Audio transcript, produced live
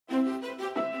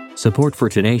Support for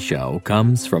today's show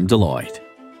comes from Deloitte.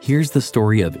 Here's the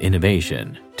story of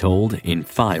innovation told in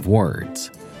 5 words.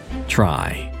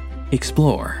 Try,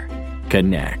 explore,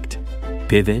 connect,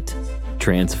 pivot,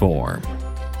 transform.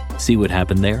 See what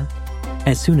happened there?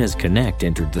 As soon as connect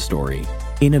entered the story,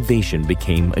 innovation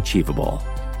became achievable.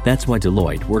 That's why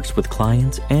Deloitte works with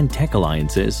clients and tech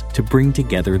alliances to bring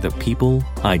together the people,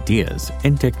 ideas,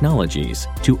 and technologies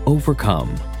to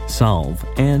overcome, solve,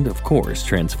 and of course,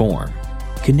 transform.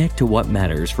 Connect to what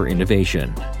matters for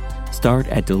innovation. Start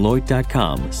at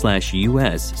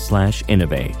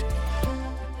Deloitte.com/US/innovate.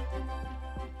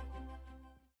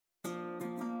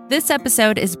 This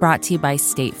episode is brought to you by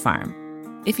State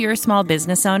Farm. If you're a small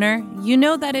business owner, you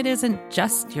know that it isn't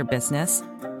just your business,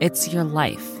 it's your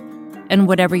life. And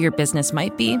whatever your business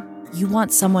might be, you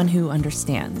want someone who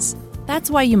understands. That's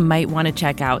why you might want to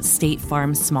check out State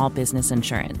Farm Small Business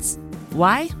Insurance.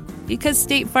 Why? Because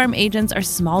State Farm agents are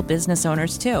small business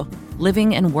owners too,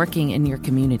 living and working in your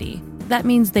community. That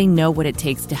means they know what it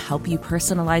takes to help you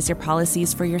personalize your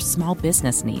policies for your small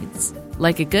business needs.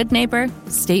 Like a good neighbor,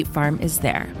 State Farm is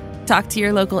there. Talk to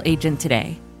your local agent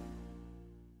today.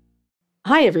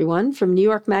 Hi, everyone. From New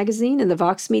York Magazine and the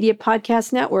Vox Media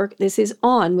Podcast Network, this is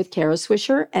On with Kara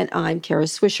Swisher, and I'm Kara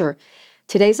Swisher.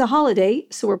 Today's a holiday,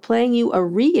 so we're playing you a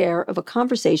re-air of a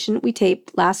conversation we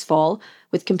taped last fall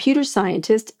with computer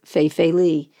scientist Fei-Fei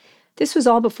Li. This was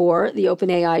all before the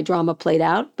OpenAI drama played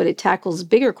out, but it tackles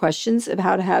bigger questions of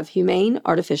how to have humane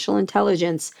artificial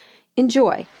intelligence.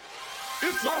 Enjoy.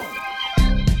 It's on.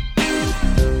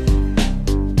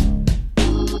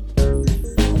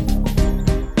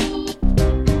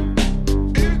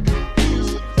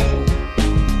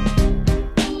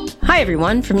 Hi,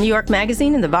 everyone. From New York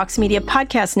Magazine and the Vox Media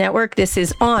Podcast Network, this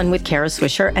is On with Kara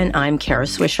Swisher, and I'm Kara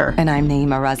Swisher. And I'm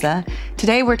Naeema Raza.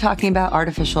 Today, we're talking about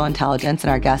artificial intelligence, and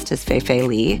our guest is Fei-Fei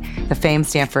Li, the famed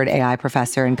Stanford AI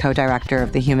professor and co-director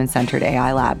of the Human-Centered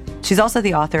AI Lab. She's also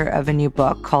the author of a new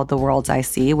book called The Worlds I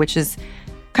See, which is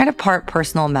kind of part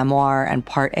personal memoir and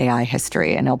part AI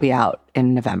history, and it'll be out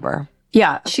in November.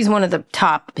 Yeah, she's one of the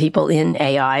top people in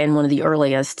AI and one of the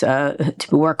earliest to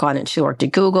work on it. She worked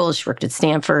at Google, she worked at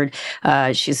Stanford.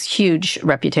 She has huge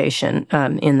reputation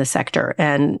in the sector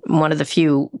and one of the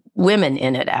few women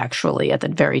in it, actually, at the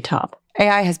very top.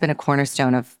 AI has been a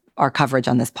cornerstone of our coverage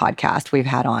on this podcast. We've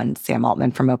had on Sam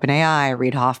Altman from OpenAI,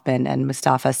 Reid Hoffman and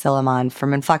Mustafa Silliman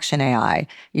from Inflection AI,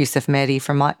 Yusuf Mehdi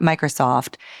from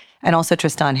Microsoft, and also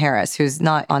Tristan Harris, who's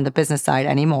not on the business side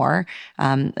anymore,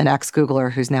 an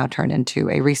ex-Googler who's now turned into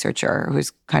a researcher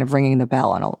who's kind of ringing the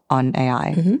bell on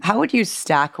AI. Mm-hmm. How would you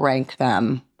stack rank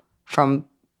them from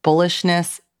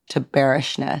bullishness to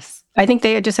bearishness? I think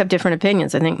they just have different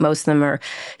opinions. I think most of them are,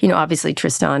 obviously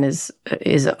Tristan is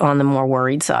on the more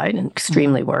worried side and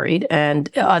extremely worried. And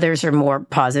others are more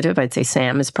positive. I'd say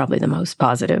Sam is probably the most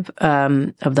positive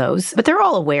of those. But they're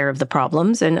all aware of the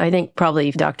problems. And I think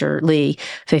probably Dr. Li,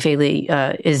 Fei-Fei Li,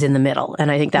 is in the middle. And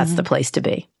I think that's the place to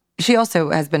be. She also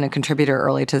has been a contributor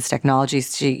early to this technology.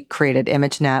 She created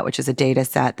ImageNet, which is a data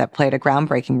set that played a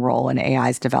groundbreaking role in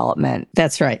AI's development.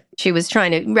 That's right. She was trying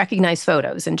to recognize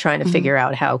photos and trying to figure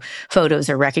out how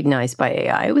photos are recognized by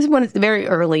AI. It was one of the very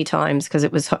early times because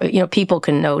it was, people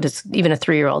can notice, even a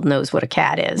 3-year-old knows what a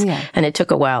cat is. Yeah. And it took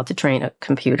a while to train a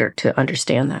computer to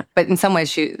understand that. But in some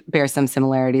ways, she bears some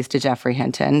similarities to Geoffrey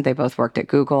Hinton. They both worked at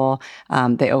Google.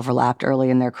 They overlapped early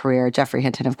in their career. Geoffrey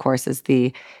Hinton, of course, is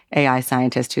the AI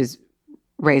scientist who's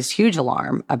raised huge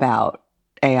alarm about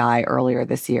AI earlier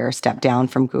this year, stepped down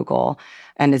from Google,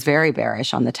 and is very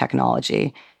bearish on the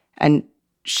technology. And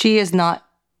she is not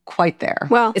quite there.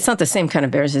 Well, it's not the same kind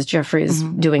of bears as Geoffrey is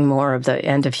doing more of the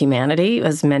end of humanity,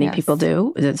 as many people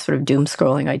do, the sort of doom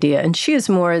scrolling idea. And she is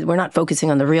more, we're not focusing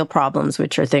on the real problems,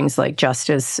 which are things like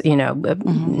justice,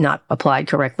 not applied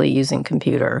correctly using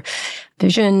computer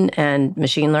vision and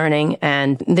machine learning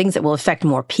and things that will affect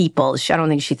more people. I don't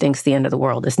think she thinks the end of the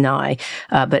world is nigh,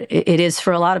 but it is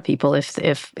for a lot of people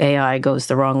if AI goes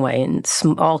the wrong way in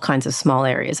all kinds of small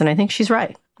areas. And I think she's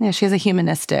right. Yeah, she has a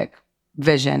humanistic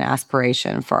vision,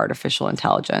 aspiration for artificial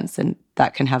intelligence, and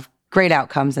that can have great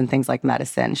outcomes in things like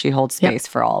medicine. She holds space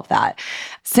for all of that.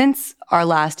 Since our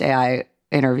last AI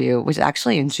interview, which is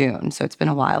actually in June, so it's been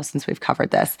a while since we've covered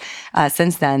this.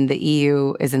 Since then, the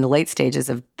EU is in the late stages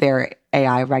of their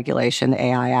AI regulation, the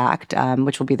AI Act,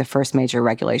 which will be the first major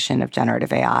regulation of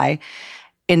generative AI.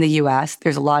 In the US,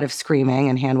 there's a lot of screaming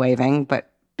and hand-waving,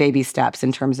 but baby steps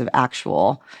in terms of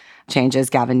actual changes.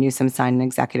 Gavin Newsom signed an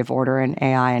executive order in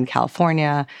AI in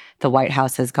California. The White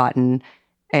House has gotten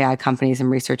AI companies and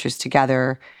researchers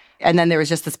together. And then there was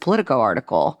just this Politico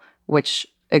article, which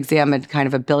examined kind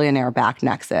of a billionaire-backed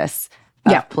nexus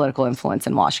of political influence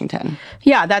in Washington.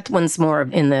 Yeah, that one's more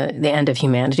in the End of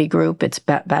Humanity group. It's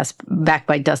backed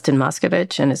by Dustin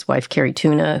Moskovich and his wife, Carrie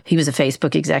Tuna. He was a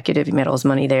Facebook executive. He made all his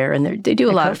money there. And they do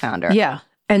a lot co-founder. Yeah.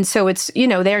 And so it's,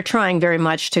 they're trying very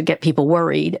much to get people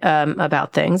worried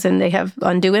about things. And they have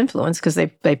undue influence because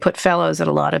they put fellows at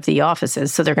a lot of the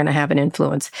offices. So they're going to have an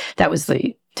influence. That was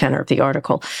the tenor of the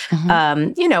article.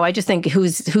 Mm-hmm. I just think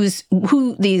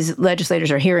who these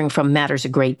legislators are hearing from matters a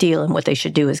great deal, and what they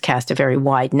should do is cast a very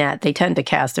wide net. They tend to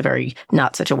cast a very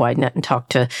not such a wide net and talk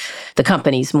to the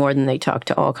companies more than they talk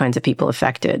to all kinds of people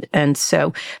affected. And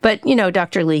so, but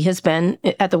Dr. Lee has been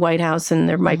at the White House, and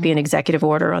there might be an executive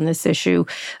order on this issue.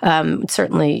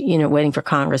 Certainly, waiting for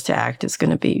Congress to act is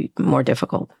going to be more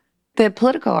difficult. The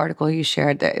Politico article you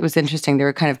shared, it was interesting. There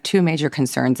were kind of two major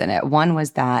concerns in it. One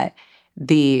was that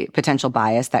the potential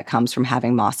bias that comes from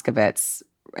having Moskovitz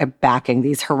backing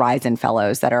these Horizon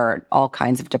Fellows that are all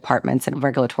kinds of departments and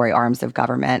regulatory arms of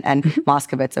government. And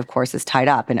Moskovitz, of course, is tied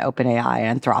up in OpenAI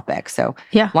and Anthropic. So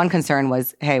one concern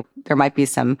was, hey, there might be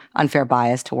some unfair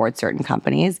bias towards certain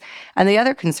companies. And the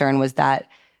other concern was that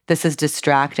this is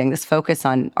distracting, this focus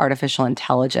on artificial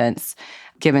intelligence,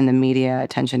 given the media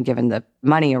attention, given the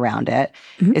money around it,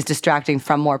 is distracting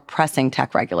from more pressing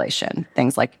tech regulation,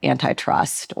 things like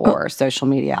antitrust or social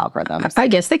media algorithms. I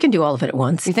guess they can do all of it at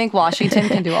once. You think Washington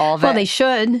can do all of it? Well, they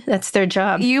should. That's their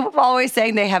job. You're always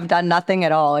saying they have done nothing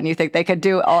at all, and you think they could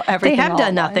do everything. They have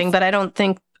done nothing, but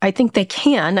I think they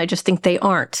can. I just think they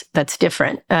aren't. That's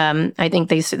different. I think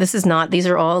these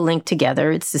are all linked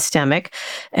together. It's systemic,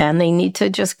 and they need to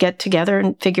just get together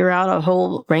and figure out a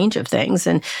whole range of things.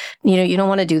 And, you don't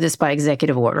want to do this by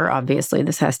executive order. Obviously,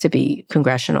 this has to be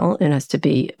congressional. It has to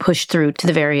be pushed through to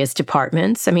the various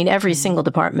departments. I mean, every single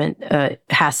department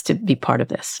has to be part of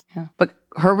this. Yeah. But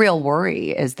her real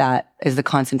worry is the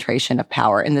concentration of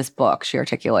power. In this book, she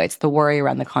articulates the worry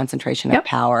around the concentration of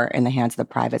power in the hands of the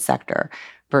private sector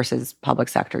versus public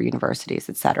sector universities,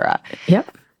 et cetera.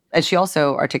 Yep. And she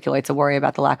also articulates a worry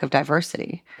about the lack of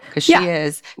diversity.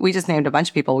 Because we just named a bunch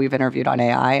of people we've interviewed on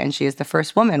AI, and she is the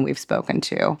first woman we've spoken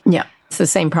to. Yeah. It's the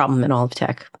same problem in all of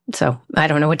tech. So I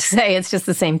don't know what to say. It's just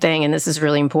the same thing. And this is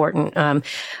really important.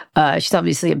 She's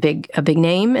obviously a big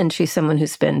name, and she's someone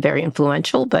who's been very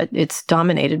influential, but it's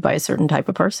dominated by a certain type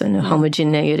of person.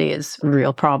 Homogeneity is a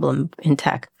real problem in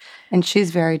tech. And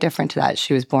she's very different to that.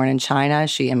 She was born in China.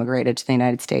 She immigrated to the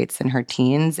United States in her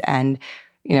teens. And,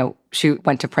 she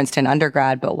went to Princeton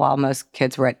undergrad, but while most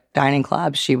kids were at dining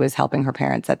clubs, she was helping her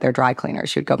parents at their dry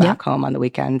cleaners. She would go back home on the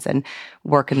weekends and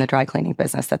work in the dry cleaning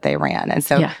business that they ran. And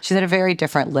so she's had a very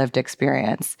different lived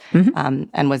experience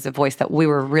and was a voice that we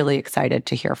were really excited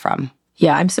to hear from.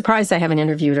 Yeah, I'm surprised I haven't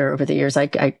interviewed her over the years.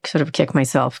 I sort of kick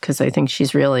myself because I think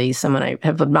she's really someone I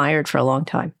have admired for a long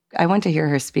time. I went to hear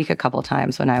her speak a couple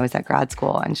times when I was at grad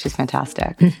school, and she's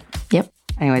fantastic. Yep.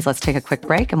 Anyways, let's take a quick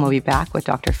break, and we'll be back with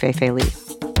Dr. Fei-Fei Li.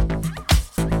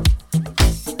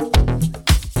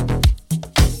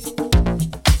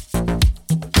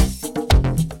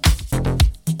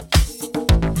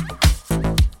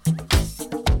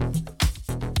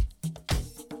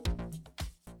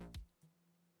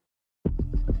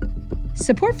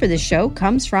 Support for this show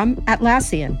comes from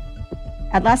Atlassian.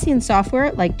 Atlassian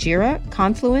software like Jira,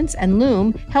 Confluence, and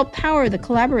Loom help power the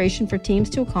collaboration for teams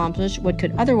to accomplish what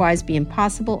could otherwise be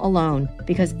impossible alone.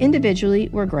 Because individually,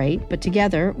 we're great, but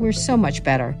together, we're so much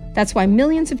better. That's why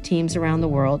millions of teams around the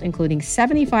world, including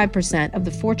 75% of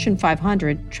the Fortune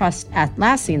 500, trust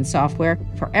Atlassian software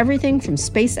for everything from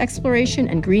space exploration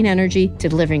and green energy to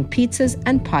delivering pizzas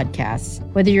and podcasts.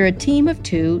 Whether you're a team of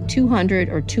 2, 200,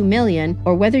 or 2 million,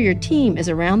 or whether your team is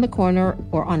around the corner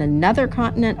or on another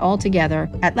continent altogether,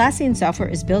 Atlassian software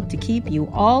is built to keep you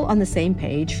all on the same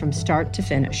page from start to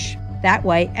finish. That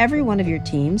way, every one of your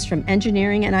teams, from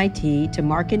engineering and IT to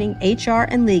marketing, HR,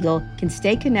 and legal, can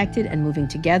stay connected and moving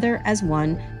together as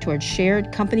one towards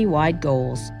shared company-wide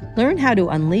goals. Learn how to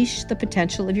unleash the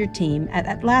potential of your team at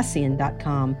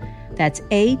Atlassian.com. That's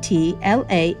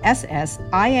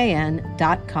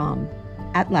Atlassian.com.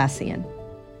 Atlassian.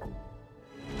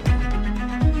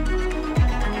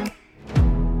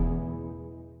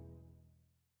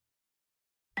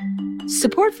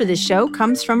 Support for this show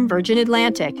comes from Virgin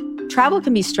Atlantic. Travel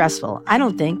can be stressful. I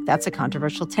don't think that's a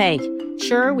controversial take.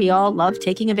 Sure, we all love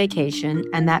taking a vacation,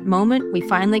 and that moment we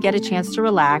finally get a chance to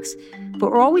relax,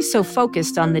 but we're always so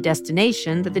focused on the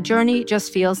destination that the journey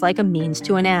just feels like a means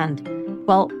to an end.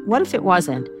 Well, what if it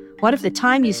wasn't? What if the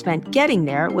time you spent getting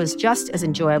there was just as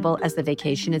enjoyable as the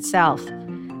vacation itself?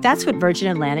 That's what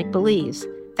Virgin Atlantic believes.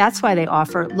 That's why they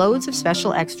offer loads of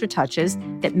special extra touches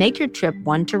that make your trip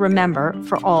one to remember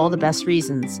for all the best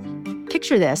reasons.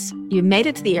 Picture this. You've made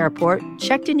it to the airport,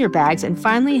 checked in your bags, and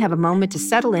finally have a moment to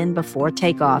settle in before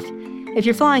takeoff. If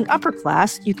you're flying upper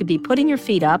class, you could be putting your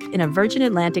feet up in a Virgin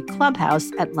Atlantic clubhouse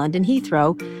at London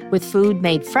Heathrow with food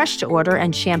made fresh to order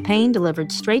and champagne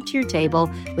delivered straight to your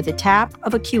table with a tap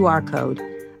of a QR code.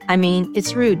 I mean,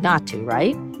 it's rude not to,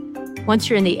 right? Once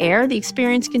you're in the air, the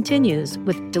experience continues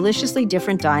with deliciously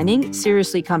different dining,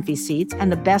 seriously comfy seats,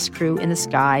 and the best crew in the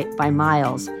sky by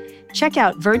miles. Check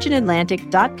out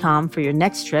virginatlantic.com for your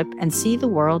next trip and see the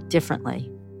world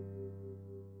differently.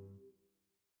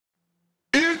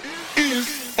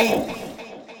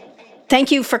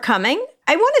 Thank you for coming.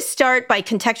 I want to start by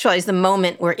contextualizing the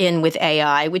moment we're in with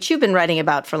AI, which you've been writing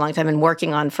about for a long time and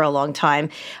working on for a long time.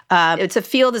 It's a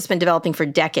field that's been developing for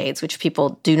decades, which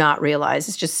people do not realize.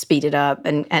 It's just speeded up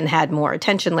and had more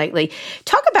attention lately.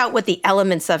 Talk about what the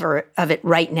elements of it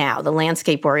right now, the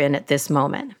landscape we're in at this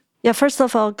moment. Yeah, first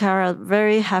of all, Kara,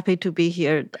 very happy to be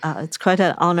here. It's quite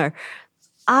an honor.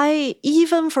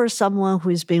 Even for someone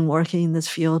who's been working in this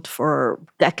field for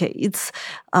decades,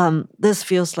 this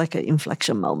feels like an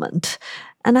inflection moment.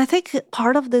 And I think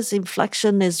part of this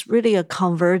inflection is really a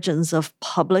convergence of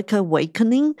public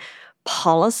awakening,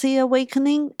 policy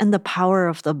awakening, and the power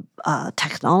of the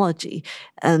technology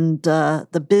and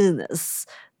the business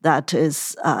that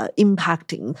is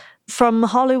impacting. From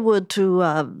Hollywood to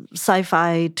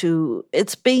sci-fi to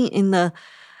it's being in the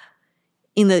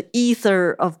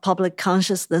ether of public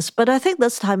consciousness, but I think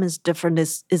this time is different,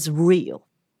 is real.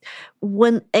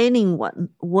 When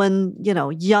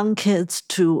young kids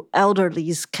to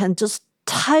elderlies can just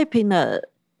type in a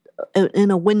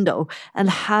window and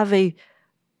have a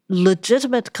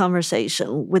legitimate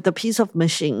conversation with a piece of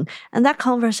machine, and that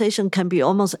conversation can be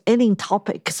almost any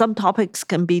topic. Some topics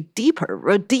can be deep,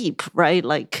 right?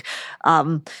 Like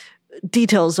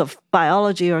details of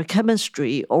biology or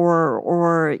chemistry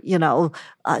or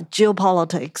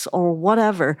geopolitics or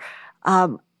whatever.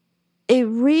 It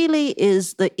really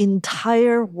is the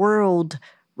entire world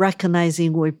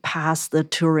recognizing we passed the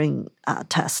Turing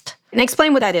test. And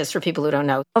explain what that is for people who don't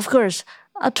know. Of course.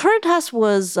 A Turing test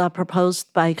was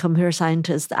proposed by computer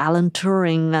scientist Alan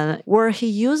Turing, where he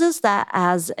uses that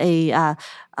as a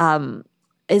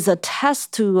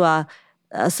test to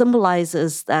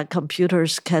symbolizes that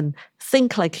computers can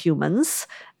think like humans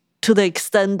to the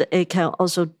extent it can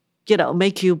also,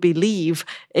 make you believe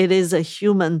it is a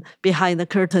human behind the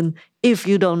curtain if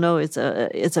you don't know it's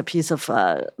a piece of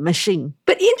machine.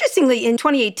 But interestingly, in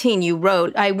 2018, you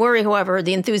wrote, "I worry, however,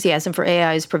 the enthusiasm for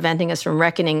AI is preventing us from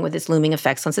reckoning with its looming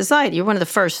effects on society." You're one of the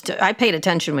first. I paid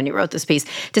attention when you wrote this piece.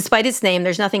 Despite its name,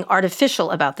 there's nothing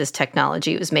artificial about this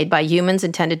technology. It was made by humans,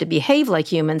 intended to behave like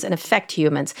humans and affect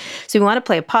humans. So we want to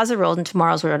play a positive role in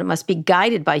tomorrow's world. It must be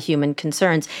guided by human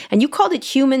concerns. And you called it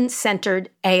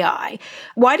human-centered AI.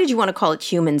 Why did you want to call it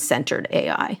human-centered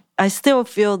AI? I still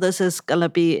feel this is going to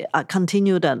be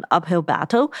continued an uphill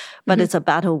battle, but it's a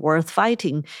battle worth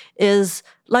fighting. Is,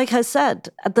 like I said,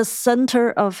 at the center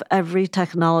of every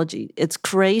technology, its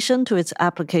creation to its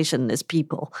application is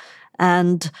people.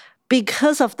 And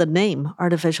because of the name,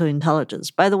 artificial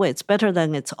intelligence, by the way, it's better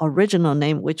than its original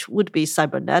name, which would be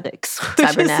cybernetics.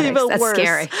 Cybernetics, that's worse.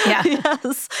 Scary. Yeah.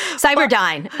 Yes.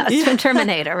 Cyberdyne, from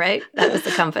Terminator, right? That was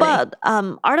the company. But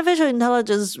artificial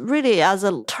intelligence, really, as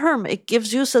a term, it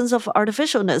gives you a sense of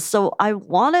artificialness. So I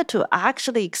wanted to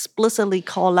actually explicitly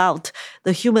call out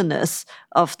the humanness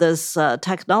of this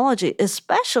technology,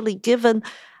 especially given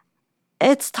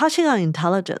it's touching on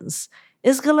intelligence.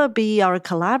 It's going to be our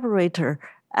collaborator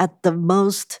at the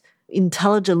most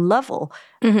intelligent level.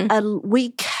 And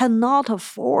we cannot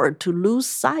afford to lose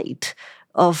sight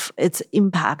of its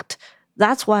impact.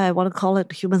 That's why I want to call it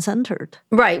human-centered.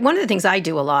 Right. One of the things I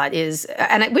do a lot is,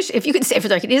 and I wish if you could say for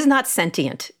the record, it is not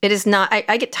sentient. It is not,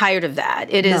 I get tired of that.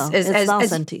 It's not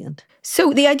sentient.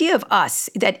 So the idea of us,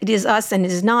 that it is us and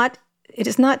it is not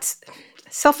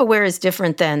self-aware is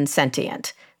different than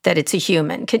sentient. That it's a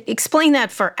human. Can explain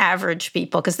that for average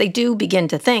people, because they do begin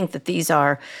to think that these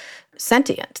are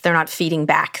sentient. They're not feeding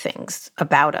back things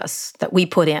about us that we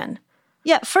put in.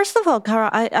 Yeah, first of all,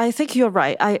 Kara, I think you're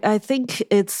right. I think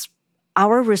it's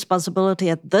our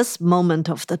responsibility at this moment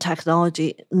of the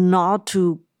technology not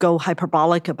to go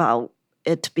hyperbolic about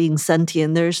it being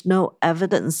sentient. There's no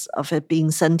evidence of it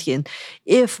being sentient.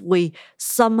 If we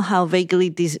somehow vaguely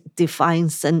define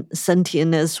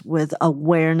sentientness with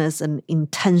awareness and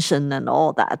intention and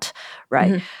all that,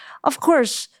 right? Of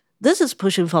course, this is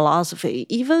pushing philosophy.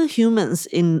 Even humans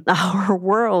in our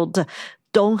world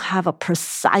don't have a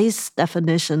precise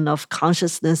definition of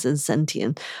consciousness and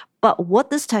sentient. But what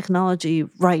this technology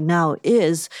right now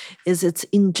is it's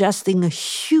ingesting a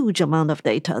huge amount of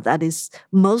data that is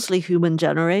mostly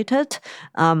human-generated,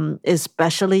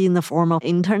 especially in the form of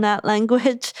internet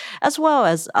language, as well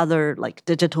as other like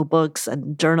digital books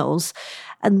and journals.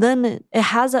 And then it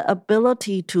has an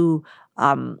ability to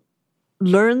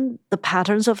learn the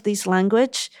patterns of this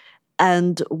language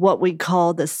and what we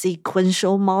call the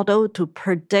sequential model to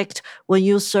predict when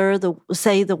you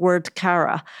say the word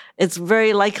Kara, it's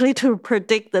very likely to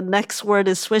predict the next word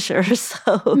is Swisher.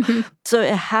 So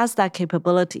it has that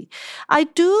capability. I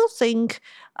do think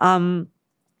some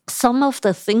of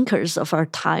the thinkers of our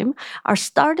time are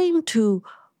starting to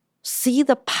see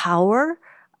the power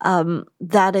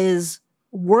that is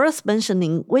worth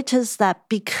mentioning, which is that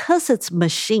because it's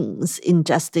machines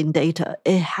ingesting data,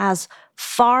 it has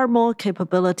far more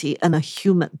capability than a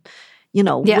human.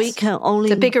 Yes, we can only...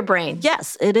 the bigger brain.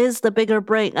 Yes, it is the bigger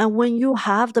brain. And when you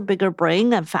have the bigger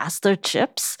brain and faster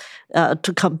chips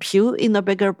to compute in the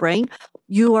bigger brain,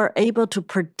 you are able to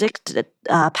predict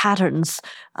patterns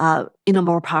in a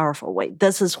more powerful way.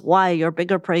 This is why your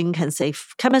bigger brain can say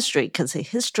chemistry, can say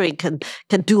history, can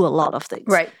do a lot of things.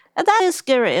 Right. And that is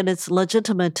scary, and it's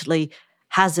legitimately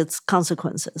has its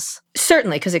consequences.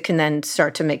 Certainly, because it can then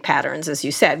start to make patterns, as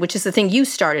you said, which is the thing you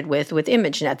started with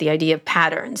ImageNet, the idea of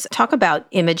patterns. Talk about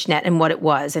ImageNet and what it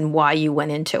was and why you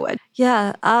went into it.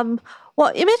 Yeah.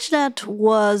 Well, ImageNet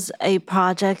was a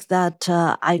project that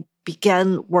I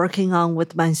began working on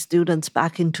with my students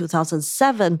back in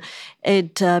 2007.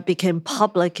 It became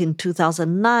public in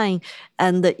 2009.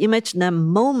 And the ImageNet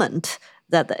moment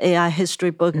that the AI history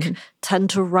book tend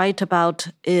to write about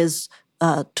is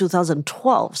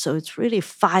 2012. So it's really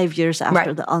 5 years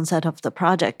after the onset of the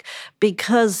project,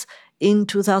 because in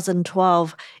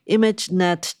 2012,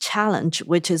 ImageNet Challenge,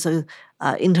 which is a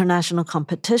international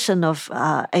competition of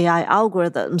AI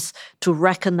algorithms to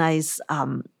recognize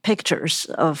pictures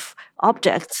of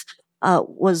objects,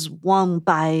 was won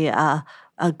by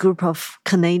a group of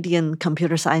Canadian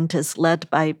computer scientists led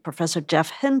by Professor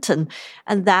Jeff Hinton.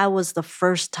 And that was the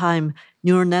first time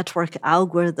neural network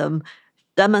algorithm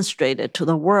demonstrated to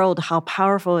the world how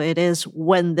powerful it is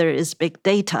when there is big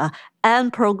data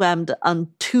and programmed on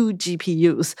 2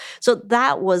 GPUs. So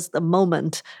that was the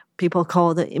moment people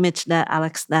call the ImageNet,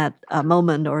 AlexNet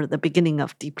moment, or the beginning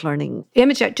of deep learning.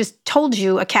 ImageNet just told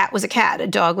you a cat was a cat, a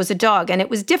dog was a dog, and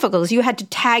it was difficult because you had to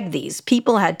tag these.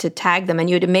 People had to tag them, and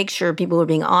you had to make sure people were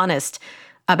being honest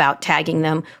about tagging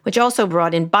them, which also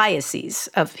brought in biases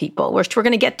of people, which we're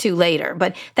going to get to later.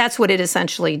 But that's what it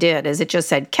essentially did, is it just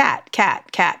said cat,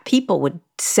 cat, cat. People would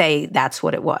say that's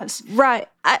what it was. Right.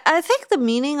 I think the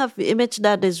meaning of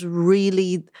ImageNet is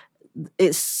really...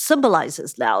 it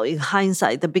symbolizes now, in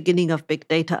hindsight, the beginning of big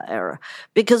data era.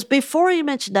 Because before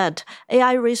ImageNet,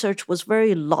 AI research was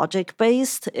very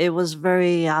logic-based. It was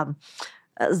very,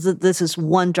 this is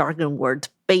one jargon word,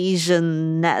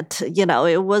 Bayesian net.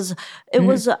 It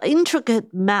was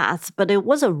intricate math, but it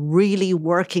wasn't really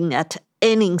working at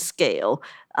any scale.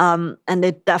 And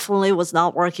it definitely was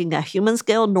not working at human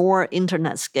scale nor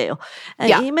internet scale.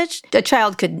 And a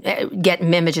child could get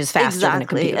images faster than a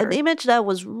computer. An image that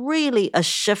was really a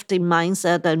shifting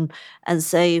mindset and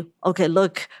say, okay,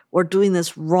 look, we're doing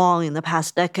this wrong in the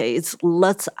past decades.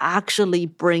 Let's actually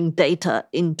bring data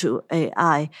into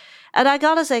AI. And I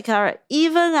gotta say, Kara,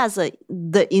 even as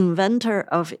the inventor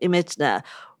of ImageNet,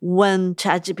 when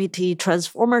ChatGPT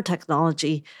transformer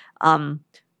technology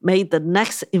made the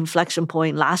next inflection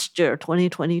point last year,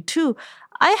 2022,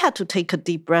 I had to take a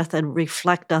deep breath and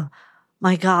reflect on,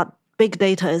 my God, big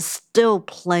data is still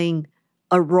playing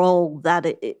a role that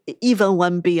it even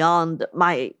went beyond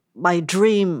my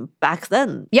dream back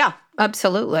then. Yeah,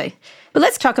 absolutely. But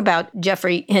let's talk about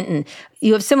Geoffrey Hinton.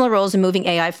 You have similar roles in moving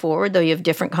AI forward, though you have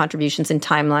different contributions and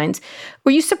timelines.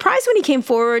 Were you surprised when he came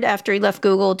forward after he left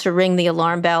Google to ring the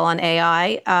alarm bell on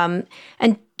AI?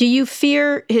 And do you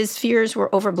fear his fears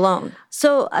were overblown?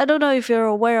 So I don't know if you're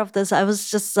aware of this. I was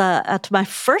just at my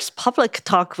first public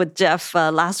talk with Jeff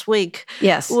last week.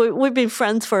 Yes. We've been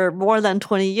friends for more than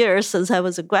 20 years since I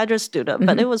was a graduate student,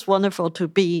 but it was wonderful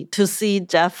to see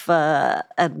Jeff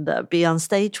and be on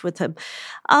stage with him.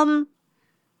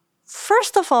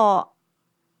 First of all,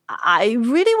 I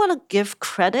really want to give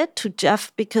credit to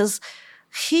Jeff because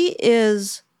he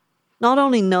is not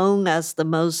only known as the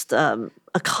most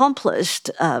accomplished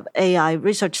AI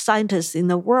research scientist in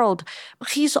the world, but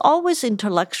he's always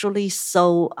intellectually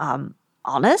so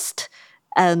honest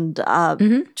and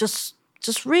just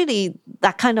really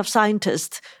that kind of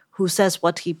scientist who says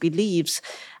what he believes.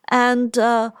 And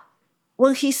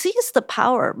when he sees the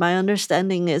power, my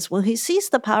understanding is when he sees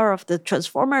the power of the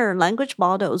transformer language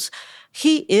models,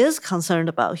 he is concerned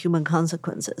about human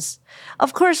consequences.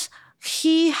 Of course,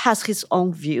 he has his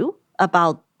own view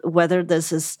about whether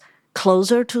this is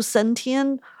closer to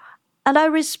sentient. And I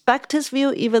respect his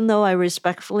view, even though I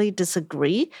respectfully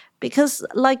disagree, because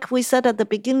like we said at the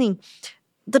beginning,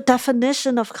 the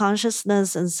definition of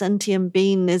consciousness and sentient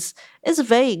being is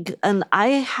vague. And I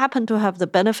happen to have the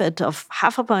benefit of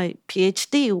half of my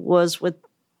PhD was with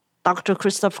Dr.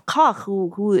 Christoph Koch,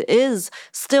 who is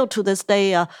still to this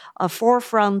day a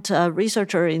forefront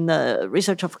researcher in the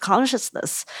research of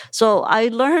consciousness. So I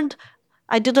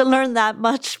didn't learn that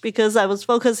much because I was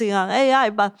focusing on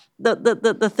AI, but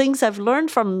the things I've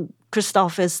learned from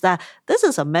Christoph is that this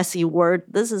is a messy word,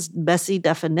 this is messy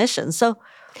definition. So,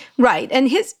 right, and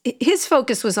his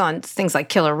focus was on things like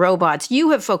killer robots.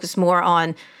 You have focused more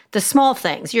on the small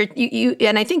things. You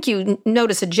and I think you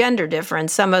notice a gender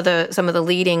difference. Some of the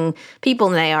leading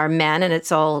people in AI are men, and it's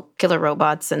all killer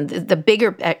robots. And the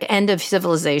bigger end of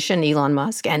civilization, Elon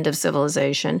Musk, end of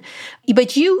civilization.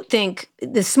 But you think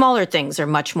the smaller things are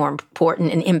much more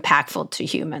important and impactful to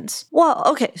humans. Well,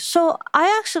 okay. So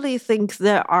I actually think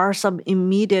there are some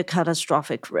immediate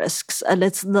catastrophic risks, and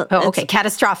it's not. Oh, okay,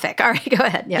 catastrophic. All right, go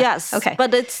ahead. Yeah. Yes. Okay.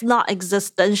 But it's not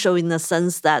existential in the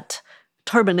sense that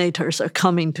Terminators are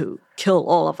coming to kill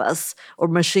all of us or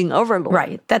machine overlord.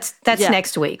 Right. That's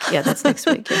next week. Yeah, that's next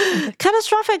week. Yeah.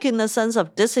 Catastrophic in the sense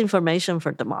of disinformation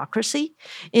for democracy,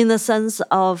 in the sense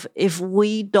of if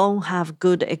we don't have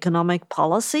good economic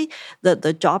policy, that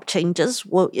the job changes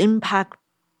will impact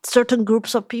certain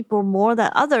groups of people more than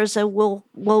others and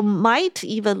might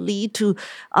even lead to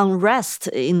unrest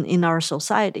in our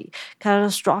society.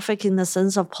 Catastrophic in the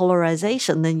sense of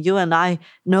polarization. And you and I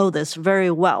know this very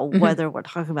well, whether we're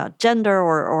talking about gender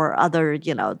or other,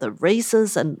 the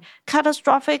races, and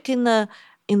catastrophic in the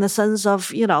sense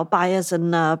of, bias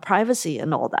and privacy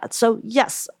and all that. So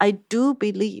yes, I do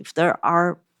believe there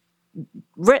are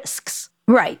risks.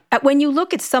 Right. When you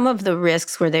look at some of the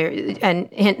risks where and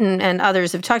Hinton and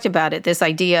others have talked about it, this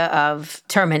idea of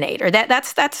Terminator,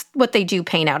 that's what they do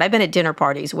paint out. I've been at dinner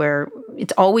parties where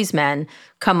it's always men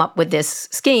come up with this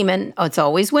scheme, and it's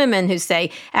always women who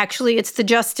say, actually, it's the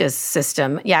justice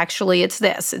system. Yeah, actually, it's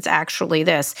this. It's actually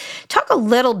this. Talk a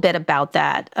little bit about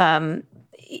that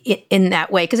in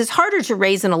that way, because it's harder to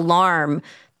raise an alarm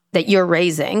that you're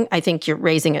raising. I think you're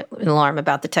raising an alarm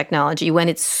about the technology when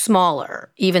it's smaller,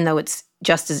 even though it's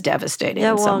just as devastating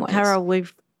in some ways. Kara,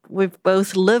 we've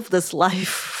both lived this life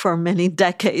for many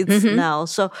decades now.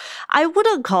 So I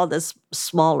wouldn't call this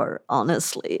smaller,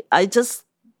 honestly.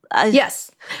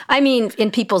 Yes. I mean, in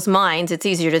people's minds, it's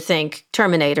easier to think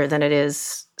Terminator than it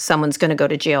is someone's going to go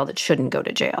to jail that shouldn't go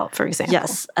to jail, for example.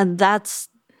 Yes, and that's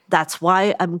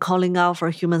why I'm calling out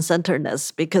for human-centeredness,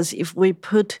 because if we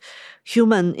put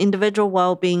human individual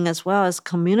well-being as well as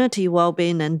community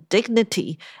well-being and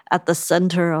dignity at the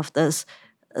center of this,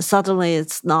 suddenly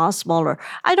it's not smaller.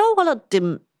 I don't want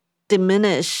to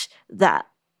diminish that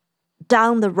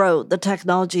down the road the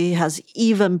technology has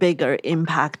even bigger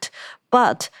impact,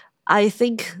 but I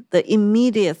think the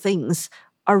immediate things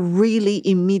are really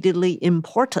immediately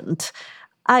important.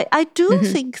 I do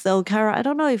think, though, Kara, I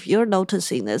don't know if you're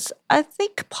noticing this, I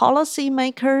think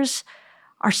policymakers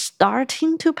are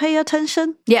starting to pay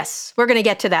attention. Yes, we're going to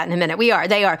get to that in a minute.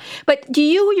 They are. But do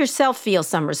you yourself feel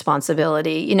some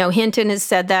responsibility? Hinton has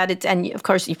said that, and of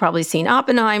course you've probably seen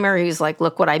Oppenheimer, who's like,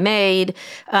 look what I made.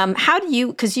 How do you,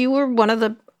 because you were one of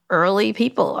the early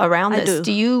people around this.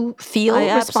 Do you feel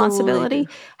responsibility?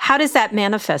 How does that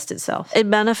manifest itself? It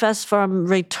manifests from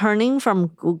returning from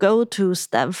Google to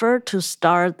Stanford to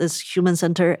start this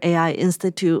Human-Centered AI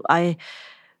Institute.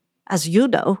 As you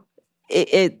know,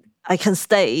 I can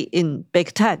stay in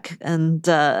big tech and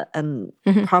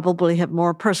probably have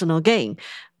more personal gain.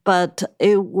 But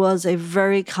it was a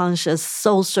very conscious,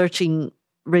 soul-searching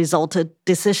resulted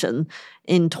decision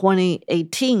in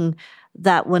 2018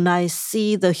 that when I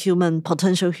see the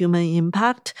potential human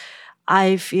impact,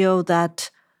 I feel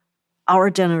that our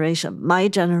generation, my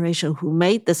generation who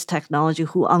made this technology,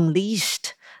 who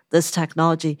unleashed this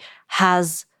technology,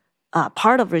 has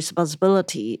part of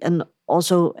responsibility and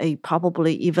also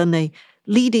probably even a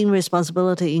leading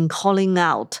responsibility in calling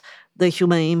out the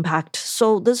human impact.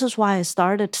 So this is why I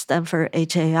started Stanford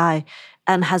HAI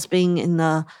and has been in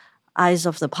the eyes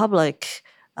of the public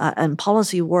and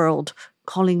policy world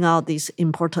calling out these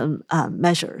important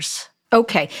measures.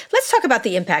 Okay, let's talk about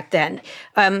the impact then.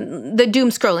 The doom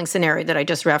scrolling scenario that I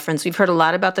just referenced, we've heard a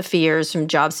lot about the fears from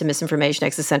jobs to misinformation,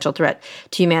 existential threat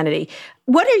to humanity.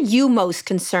 What are you most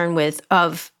concerned with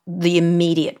of the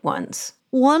immediate ones?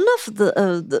 One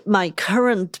of my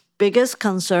current biggest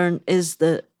concern is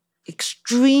the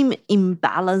extreme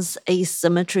imbalance,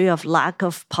 asymmetry of lack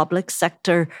of public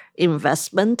sector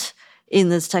investment in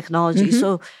this technology. Mm-hmm.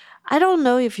 So I don't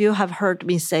know if you have heard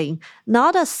me saying,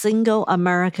 not a single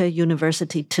American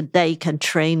university today can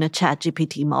train a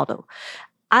ChatGPT model.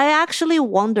 I actually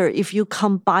wonder if you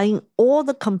combine all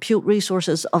the compute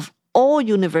resources of all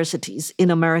universities in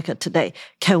America today,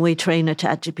 can we train a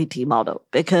ChatGPT model?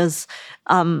 Because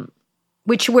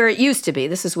where it used to be.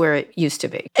 This is where it used to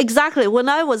be. Exactly. When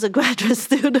I was a graduate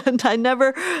student, I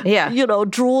never,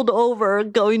 drooled over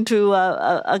going to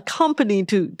a company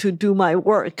to do my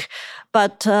work.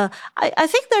 But I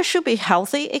think there should be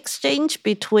healthy exchange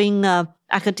between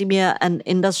academia and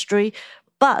industry.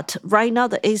 But right now,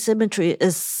 the asymmetry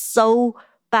is so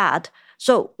bad.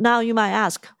 So now you might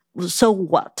ask, so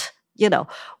what?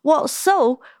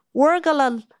 So we're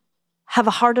going to have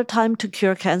a harder time to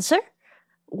cure cancer.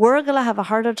 We're going to have a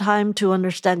harder time to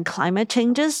understand climate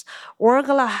changes. We're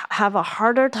going to have a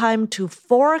harder time to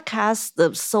forecast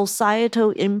the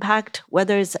societal impact,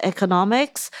 whether it's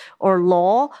economics or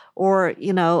law or,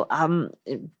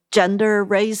 gender,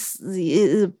 race,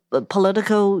 the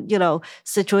political,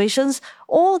 situations.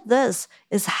 All this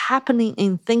is happening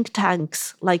in think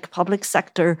tanks like public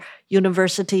sector,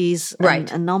 universities, and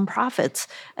nonprofits.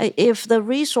 If the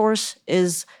resource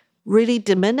is really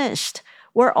diminished,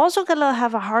 we're also going to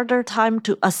have a harder time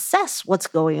to assess what's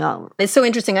going on. It's so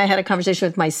interesting. I had a conversation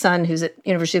with my son who's at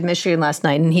University of Michigan last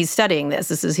night, and he's studying this.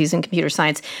 He's in computer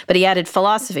science, but he added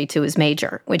philosophy to his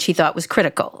major, which he thought was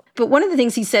critical. But one of the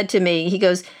things he said to me, he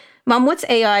goes, Mom, what's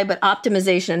AI but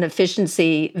optimization and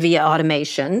efficiency via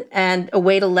automation and a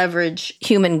way to leverage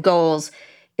human goals?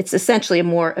 It's essentially a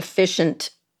more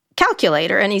efficient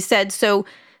calculator. And he said, so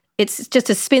it's just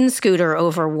a spin scooter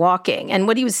over walking. And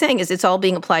what he was saying is it's all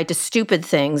being applied to stupid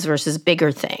things versus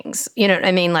bigger things. You know what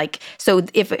I mean? So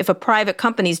if a private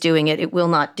company's doing it, it will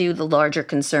not do the larger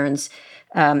concerns.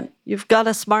 You've got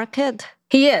a smart kid.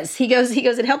 He is. He goes,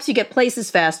 it helps you get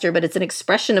places faster, but it's an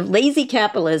expression of lazy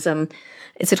capitalism.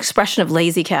 It's an expression of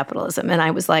lazy capitalism. And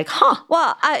I was like,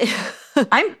 Well,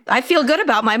 I feel good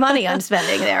about my money I'm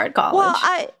spending there at college. Well,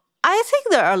 I think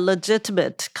there are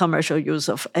legitimate commercial use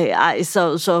of AI.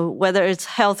 So whether it's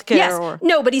healthcare or...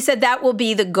 No, but he said that will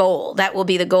be the goal. That will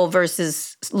be the goal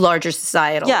versus larger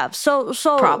societal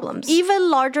problems.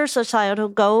 Even larger societal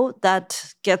goal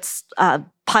that gets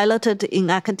piloted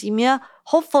in academia,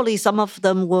 hopefully some of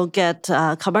them will get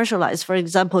commercialized. For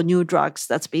example, new drugs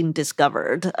that's been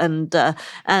discovered and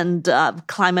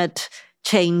climate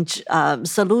change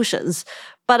solutions.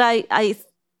 But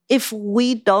if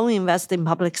we don't invest in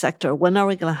public sector, when are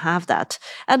we going to have that?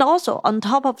 And also, on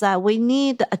top of that, we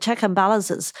need a check and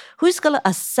balances. Who's going to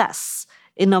assess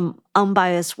in an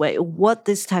unbiased way what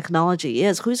this technology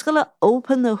is? Who's going to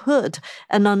open the hood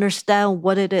and understand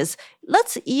what it is?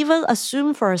 Let's even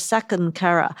assume for a second,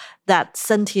 Kara, that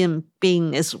sentient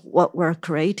being is what we're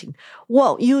creating.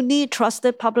 Well, you need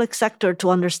trusted public sector to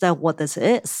understand what this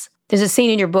is. There's a scene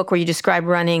in your book where you describe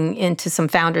running into some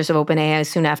founders of OpenAI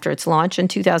soon after its launch in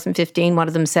 2015. One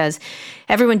of them says,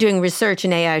 everyone doing research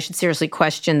in AI should seriously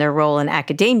question their role in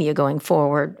academia going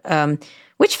forward.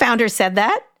 Which founder said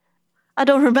that? I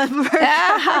don't remember.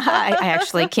 I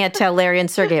actually can't tell Larry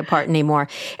and Sergey apart anymore.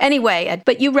 Anyway,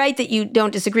 but you write that you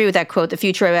don't disagree with that quote. The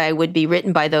future of AI would be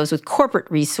written by those with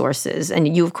corporate resources.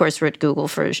 And you, of course, were at Google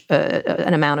for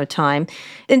an amount of time.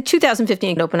 In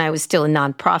 2015, OpenAI was still a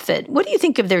nonprofit. What do you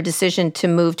think of their decision to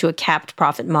move to a capped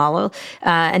profit model?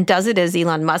 And does it, as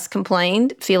Elon Musk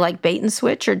complained, feel like bait and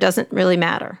switch, or doesn't really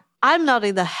matter? I'm not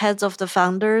in the heads of the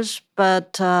founders,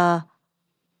 but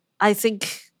I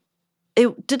think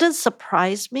it didn't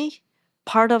surprise me.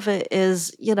 Part of it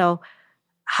is,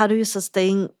 how do you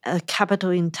sustain a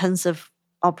capital-intensive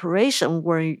operation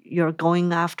where you're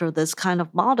going after this kind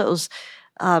of models?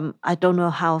 I don't know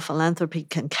how philanthropy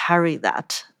can carry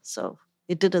that. So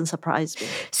it didn't surprise me.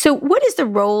 So what is the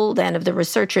role, then, of the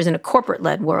researchers in a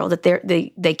corporate-led world that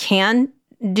they can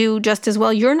do just as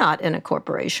well? You're not in a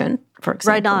corporation, for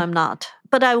example. Right now, I'm not.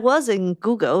 But I was in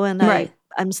Google, and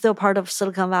I'm still part of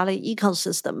Silicon Valley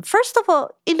ecosystem. First of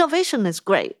all, innovation is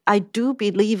great. I do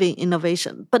believe in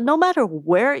innovation. But no matter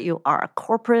where you are,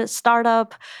 corporate,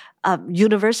 startup,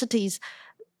 universities,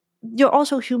 you're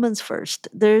also humans first.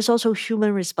 There's also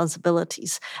human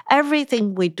responsibilities.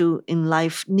 Everything we do in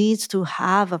life needs to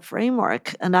have a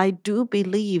framework. And I do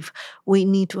believe we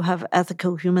need to have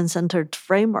ethical, human-centered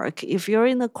framework. If you're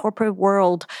in the corporate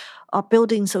world,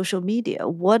 building social media?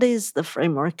 What is the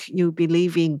framework you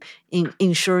believe in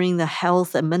ensuring the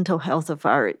health and mental health of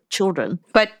our children?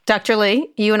 But Dr.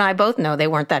 Lee, you and I both know they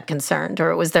weren't that concerned, or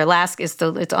it was their last.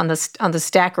 It's on the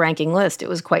stack ranking list. It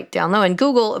was quite down low. And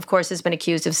Google, of course, has been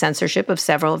accused of censorship of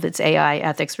several of its AI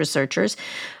ethics researchers.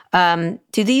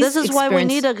 This is why we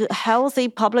need a healthy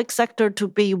public sector to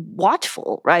be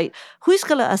watchful, right? Who's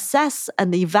going to assess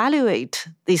and evaluate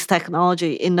this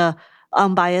technology in an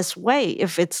unbiased way?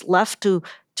 If it's left to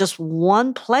just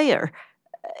one player,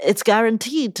 it's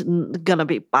guaranteed going to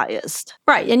be biased.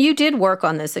 Right. And you did work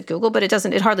on this at Google, but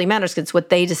it hardly matters because it's what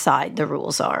they decide the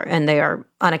rules are. And they are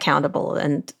unaccountable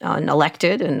and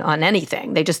unelected and on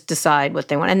anything. They just decide what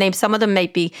they want. And some of them may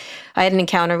be, I had an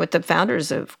encounter with the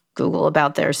founders of Google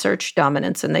about their search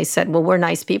dominance. And they said, well, we're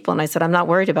nice people. And I said, I'm not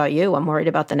worried about you. I'm worried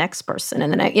about the next person.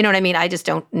 And then, you know what I mean? I just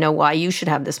don't know why you should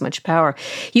have this much power.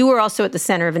 You were also at the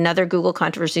center of another Google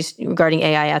controversy regarding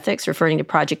AI ethics, referring to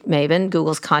Project Maven,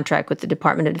 Google's contract with the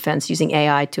Department of Defense using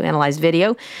AI to analyze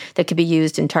video that could be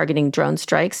used in targeting drone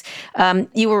strikes.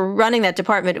 You were running that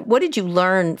department. What did you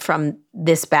learn from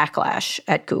this backlash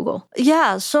at Google?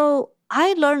 Yeah, so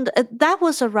I learned that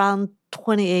was around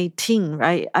 2018,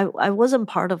 right? I wasn't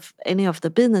part of any of the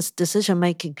business decision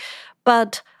making,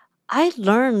 but I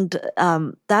learned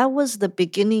that was the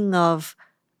beginning of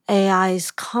AI's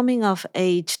coming of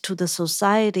age to the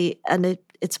society, and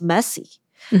it's messy.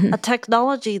 Mm-hmm. A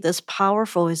technology this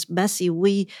powerful is messy.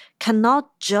 We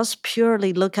cannot just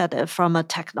purely look at it from a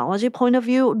technology point of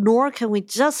view, nor can we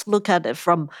just look at it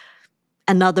from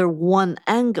another one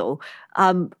angle.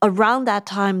 Around that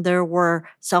time, there were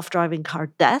self-driving car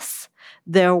deaths.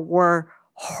 There were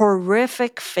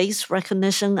horrific face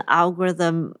recognition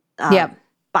algorithm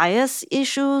bias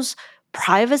issues,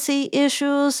 privacy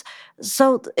issues.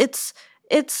 So it's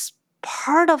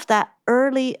part of that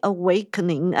early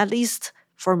awakening, at least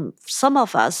for some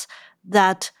of us,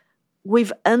 that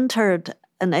we've entered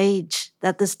an age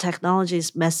that this technology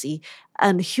is messy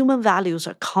and human values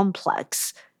are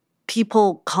complex.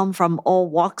 People come from all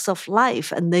walks of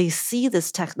life and they see this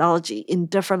technology in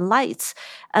different lights.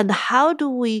 And how do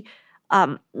we,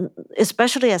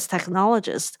 especially as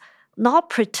technologists, not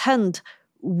pretend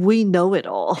we know it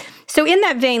all? So in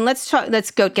that vein, let's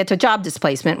get to job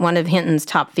displacement. One of Hinton's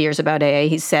top fears about AI,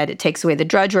 he said it takes away the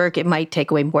drudge work. It might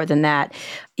take away more than that.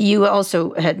 You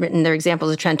also had written there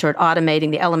examples of trend toward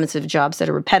automating the elements of jobs that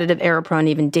are repetitive, error-prone,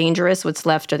 even dangerous. What's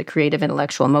left are the creative,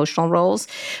 intellectual, emotional roles.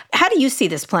 How do you see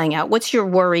this playing out? What's your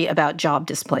worry about job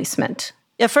displacement?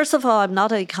 Yeah, first of all, I'm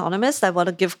not an economist. I want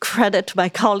to give credit to my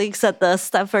colleagues at the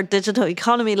Stanford Digital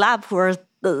Economy Lab who are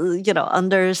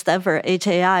under Stanford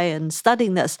HAI and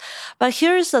studying this. But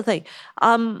here's the thing.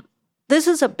 This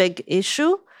is a big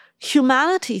issue.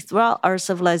 Humanity throughout our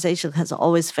civilization has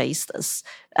always faced this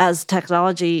as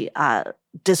technology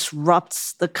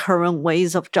disrupts the current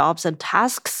ways of jobs and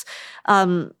tasks.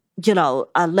 A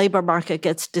labor market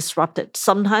gets disrupted.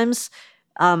 Sometimes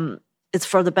it's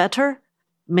for the better.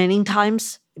 Many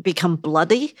times it becomes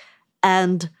bloody.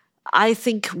 And I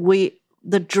think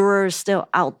the juror is still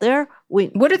out there.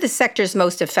 What are the sectors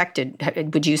most affected,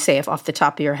 would you say, off the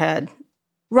top of your head?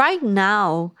 Right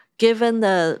now, given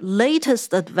the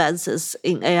latest advances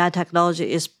in AI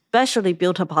technology, especially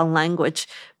built upon language,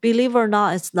 believe it or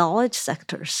not, it's knowledge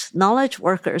sectors, knowledge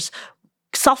workers,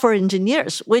 software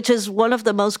engineers, which is one of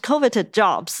the most coveted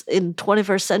jobs in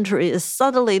 21st century, is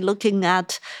suddenly looking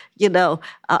at,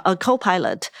 a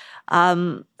co-pilot.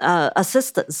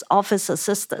 Assistants, office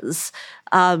assistants,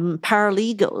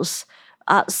 paralegals.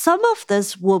 Some of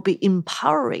this will be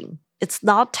empowering. It's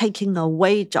not taking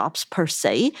away jobs per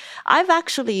se. I've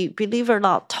actually, believe it or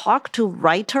not, talked to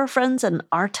writer friends and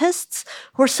artists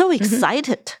who are so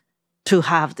excited to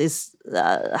have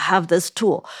this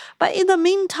tool. But in the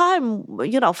meantime,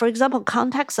 for example,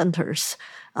 contact centers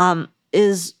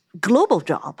is global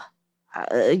job.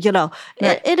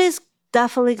 It is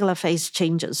definitely going to face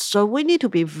changes. So we need to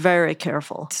be very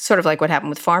careful. It's sort of like what happened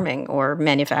with farming or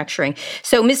manufacturing.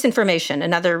 So misinformation.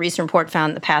 Another recent report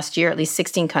found in the past year, at least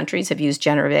 16 countries have used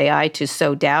generative AI to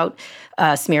sow doubt,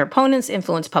 smear opponents,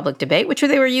 influence public debate, which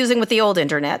they were using with the old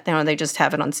internet. Now they just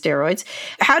have it on steroids.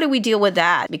 How do we deal with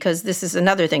that? Because this is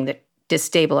another thing that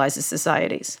destabilizes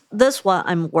societies. This one,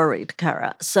 I'm worried,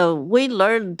 Kara. So we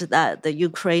learned that the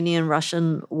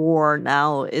Ukrainian-Russian war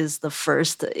now is the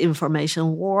first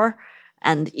information war.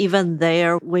 And even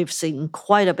there, we've seen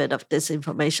quite a bit of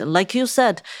disinformation. Like you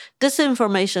said,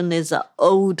 disinformation is an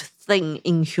old thing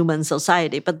in human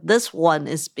society, but this one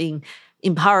is being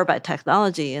empowered by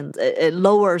technology, and it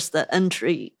lowers the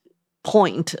entry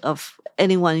point of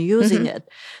anyone using it.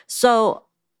 So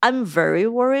I'm very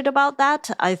worried about that.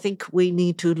 I think we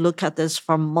need to look at this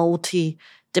from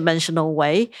multi-dimensional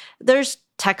way. There's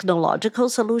technological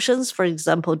solutions, for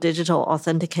example, digital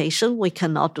authentication. We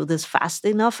cannot do this fast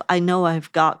enough. I know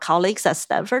I've got colleagues at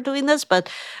Stanford doing this,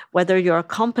 but whether you're a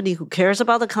company who cares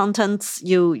about the contents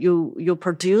you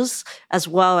produce, as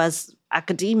well as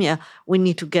academia, we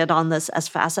need to get on this as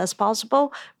fast as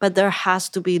possible. But there has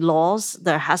to be laws.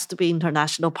 There has to be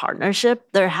international partnership.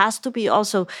 There has to be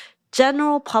also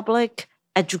general public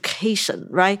education,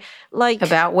 right? Like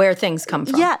about where things come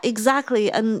from. Yeah, exactly.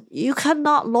 And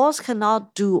laws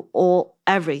cannot do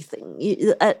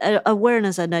everything.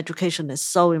 Awareness and education is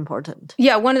so important.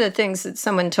 Yeah, one of the things that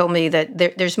someone told me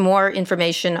that there's more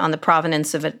information on the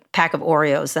provenance of a pack of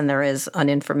Oreos than there is on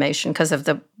information because of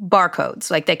the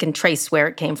barcodes. Like they can trace where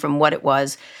it came from, what it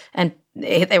was. And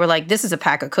they were like, this is a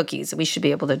pack of cookies. We should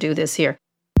be able to do this here.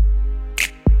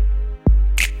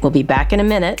 We'll be back in a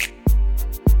minute.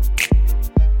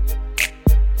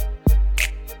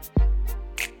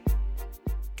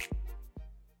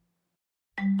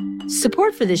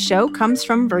 Support for this show comes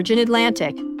from Virgin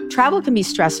Atlantic. Travel can be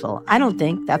stressful. I don't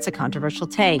think that's a controversial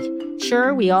take.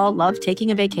 Sure, we all love taking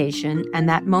a vacation, and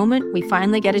that moment we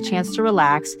finally get a chance to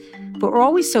relax, but we're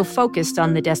always so focused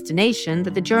on the destination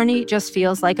that the journey just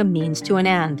feels like a means to an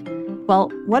end.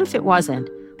 Well, what if it wasn't?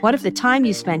 What if the time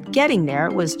you spent getting there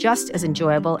was just as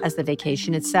enjoyable as the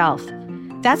vacation itself?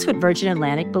 That's what Virgin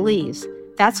Atlantic believes.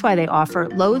 That's why they offer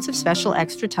loads of special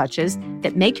extra touches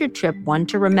that make your trip one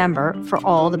to remember for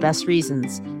all the best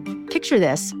reasons. Picture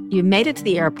this. You've made it to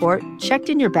the airport, checked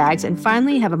in your bags, and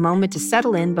finally have a moment to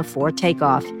settle in before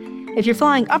takeoff. If you're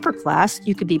flying upper class,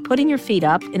 you could be putting your feet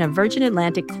up in a Virgin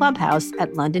Atlantic clubhouse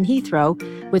at London Heathrow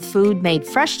with food made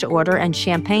fresh to order and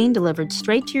champagne delivered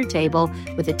straight to your table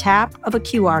with a tap of a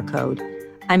QR code.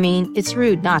 I mean, it's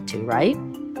rude not to, right?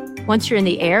 Once you're in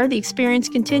the air, the experience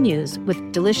continues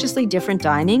with deliciously different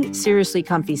dining, seriously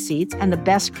comfy seats, and the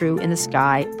best crew in the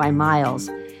sky by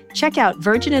miles. Check out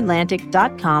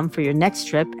virginatlantic.com for your next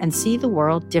trip and see the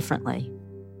world differently.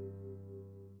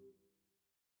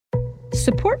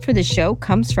 Support for this show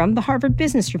comes from the Harvard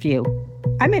Business Review.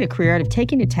 I made a career out of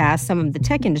taking to task some of the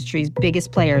tech industry's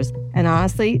biggest players. And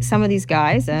honestly, some of these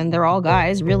guys, and they're all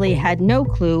guys, really had no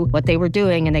clue what they were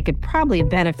doing, and they could probably have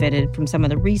benefited from some of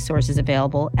the resources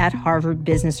available at Harvard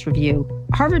Business Review.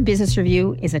 Harvard Business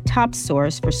Review is a top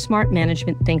source for smart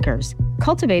management thinkers.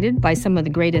 Cultivated by some of the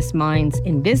greatest minds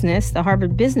in business, the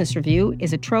Harvard Business Review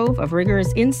is a trove of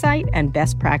rigorous insight and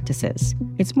best practices.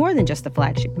 It's more than just a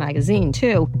flagship magazine,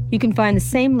 too. You can find the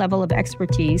same level of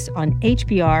expertise on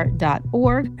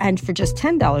hbr.org, and for just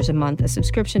 $10 a month, a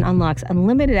subscription unlocks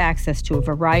unlimited access to a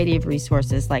variety of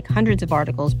resources like hundreds of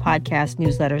articles, podcasts,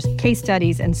 newsletters, case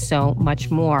studies, and so much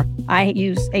more. I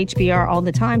use HBR all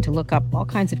the time to look up all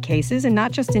kinds of cases, and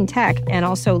not just in tech, and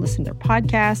also listen to their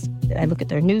podcasts. I look at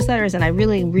their newsletters, and I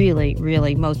really,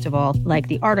 most of all, like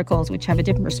the articles, which have a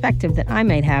different perspective that I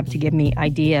might have to give me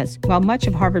ideas. While much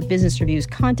of Harvard Business Review's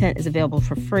content is available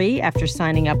for free after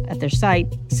signing up at their site,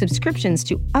 subscriptions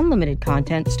to unlimited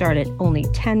content start at only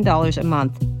 $10 a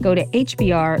month. Go to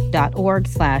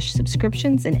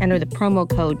hbr.org/subscriptions and enter the promo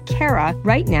code KARA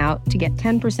right now to get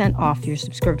 10% off your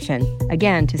subscription.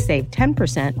 Again, to save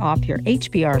 10% off your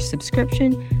HBR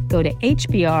subscription, go to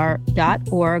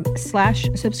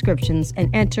hbr.org/subscriptions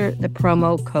and enter the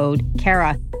promo code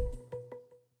KARA.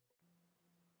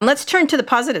 Let's turn to the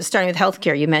positives, starting with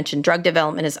healthcare. You mentioned drug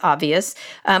development is obvious,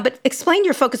 but explain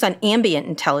your focus on ambient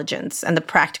intelligence and the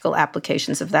practical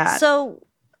applications of that. So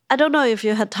I don't know if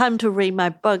you had time to read my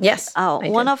book. Yes,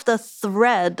 one of the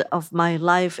thread of my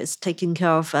life is taking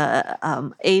care of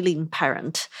an ailing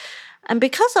parent. And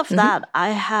because of that, I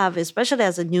have, especially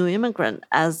as a new immigrant,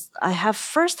 as I have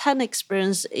firsthand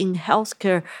experience in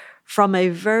healthcare from a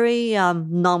very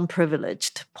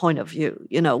non-privileged point of view.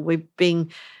 You know, we've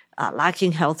been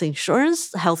lacking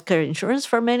healthcare insurance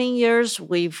for many years.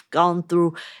 We've gone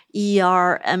through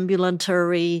ER,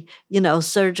 ambulatory,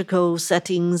 surgical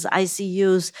settings,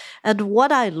 ICUs. And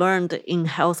what I learned in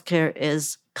healthcare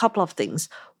is a couple of things.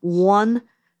 One,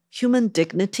 human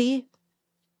dignity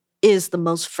is the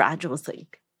most fragile thing.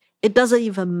 It doesn't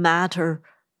even matter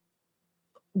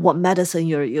what medicine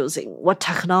you're using, what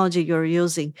technology you're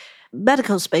using.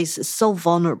 Medical space is so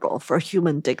vulnerable for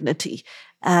human dignity.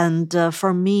 And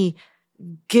for me,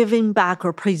 giving back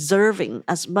or preserving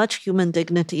as much human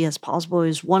dignity as possible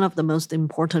is one of the most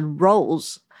important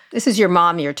roles. This is your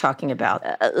mom you're talking about.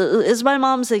 It's my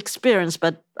mom's experience.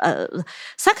 But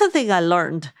second thing I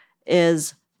learned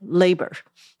is labor.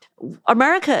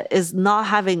 America is not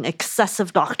having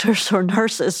excessive doctors or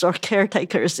nurses or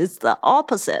caretakers. It's the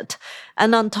opposite.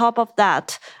 And on top of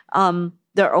that,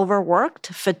 they're overworked,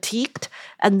 fatigued,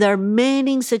 and there are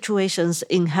many situations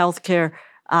in healthcare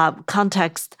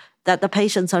context that the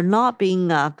patients are not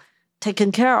being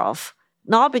taken care of,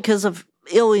 not because of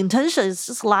ill intention, it's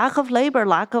just lack of labor,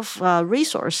 lack of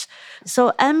resource.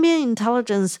 So ambient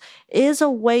intelligence is a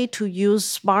way to use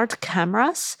smart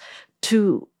cameras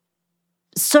to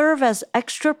serve as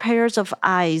extra pairs of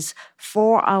eyes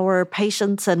for our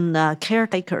patients and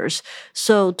caretakers.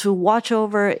 So to watch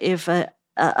over if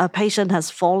a patient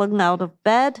has fallen out of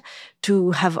bed,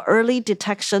 to have early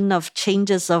detection of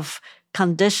changes of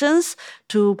conditions,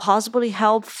 to possibly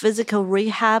help physical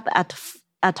rehab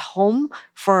at home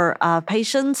for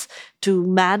patients, to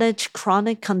manage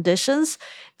chronic conditions.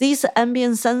 These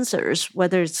ambient sensors,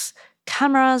 whether it's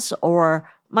cameras or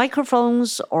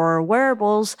microphones or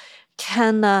wearables,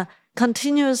 can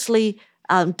continuously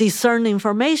discern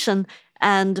information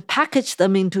and package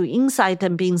them into insight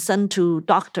and being sent to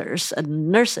doctors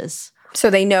and nurses. So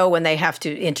they know when they have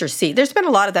to intercede. There's been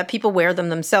a lot of that. People wear them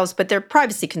themselves, but there are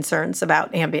privacy concerns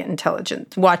about ambient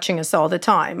intelligence watching us all the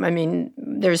time. I mean,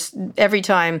 there's every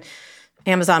time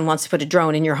Amazon wants to put a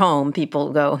drone in your home,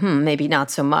 people go, maybe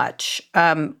not so much.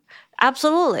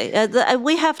 Absolutely.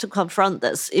 We have to confront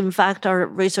this. In fact, our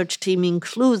research team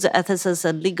includes ethicists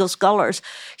and legal scholars.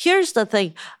 Here's the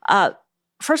thing.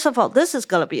 First of all, this is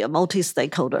going to be a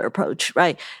multi-stakeholder approach,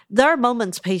 right? There are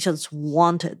moments patients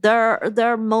want it. There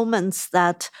are moments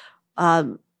that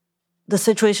the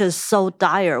situation is so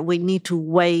dire, we need to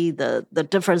weigh the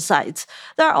different sides.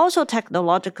 There are also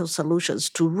technological solutions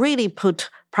to really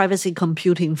put privacy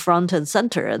computing front and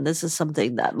center. And this is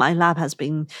something that my lab has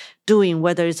been doing,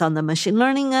 whether it's on the machine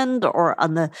learning end or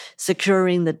on the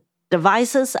securing the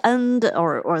devices end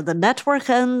or the network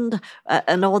end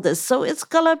and all this. So it's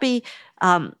going to be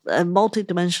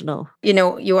multidimensional. You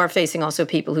know, you are facing also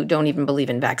people who don't even believe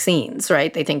in vaccines,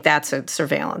 right? They think that's a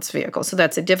surveillance vehicle. So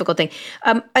that's a difficult thing.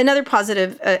 Another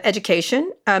positive, education,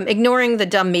 ignoring the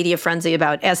dumb media frenzy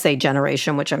about essay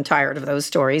generation, which I'm tired of those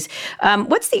stories.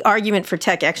 What's the argument for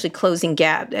tech actually closing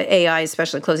gaps, AI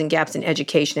especially closing gaps in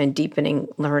education and deepening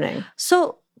learning?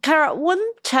 So, Kara, when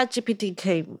ChatGPT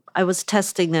came, I was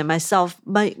testing it myself.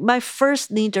 My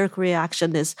first knee-jerk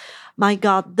reaction is, my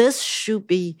God, this should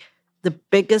be the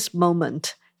biggest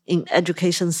moment in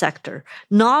education sector,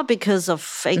 not because of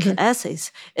fake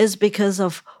essays, it's because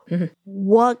of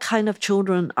what kind of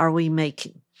children are we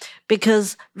making?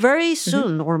 Because very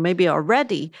soon, or maybe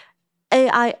already,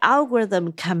 AI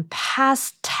algorithm can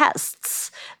pass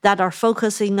tests that are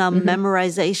focusing on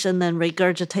memorization and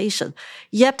regurgitation.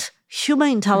 Yet human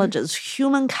intelligence,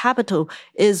 human capital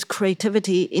is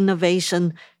creativity,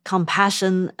 innovation,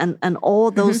 compassion, and all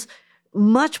those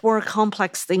much more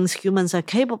complex things humans are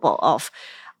capable of.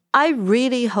 I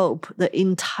really hope the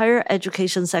entire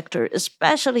education sector,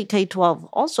 especially K-12,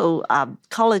 also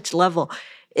college level,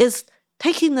 is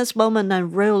taking this moment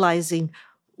and realizing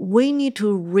we need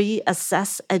to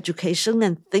reassess education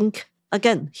and think,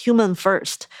 again, human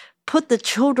first. Put the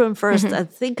children first and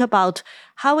think about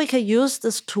how we can use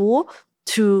this tool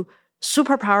to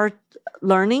superpower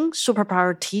learning,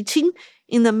 superpower teaching.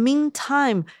 In the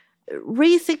meantime,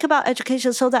 rethink about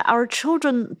education so that our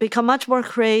children become much more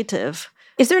creative.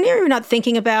 Is there an area you're not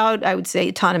thinking about? I would say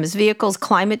autonomous vehicles,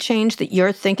 climate change, that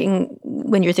you're thinking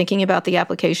when you're thinking about the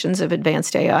applications of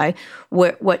advanced AI,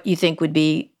 what you think would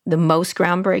be the most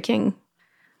groundbreaking?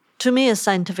 To me, is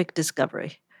scientific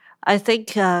discovery. I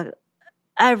think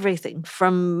everything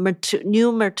from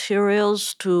new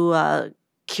materials to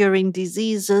curing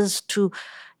diseases to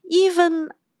even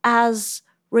as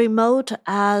remote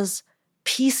as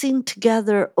piecing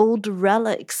together old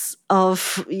relics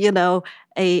of,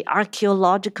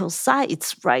 archaeological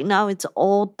sites. Right now, it's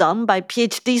all done by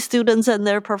PhD students and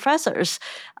their professors.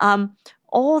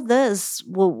 All this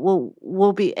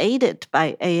will be aided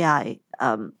by AI,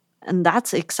 and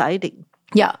that's exciting.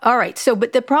 Yeah. All right. So,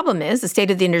 but the problem is the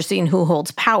state of the industry and who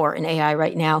holds power in AI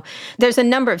right now. There's a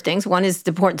number of things. One is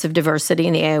the importance of diversity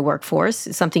in the AI workforce.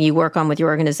 It's something you work on with your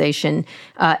organization,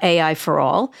 AI for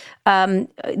All.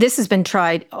 This has been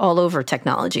tried all over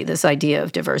technology, this idea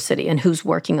of diversity and who's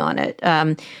working on it.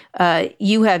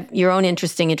 You have your own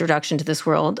interesting introduction to this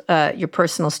world, your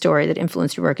personal story that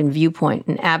influenced your work and viewpoint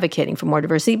and advocating for more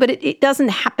diversity, but it doesn't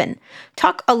happen.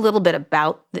 Talk a little bit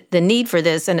about the need for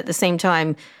this, and at the same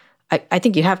time, I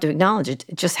think you have to acknowledge it.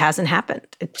 It just hasn't happened.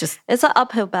 It's an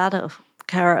uphill battle,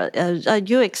 Kara.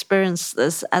 You experience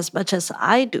this as much as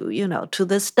I do. To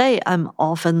this day, I'm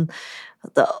often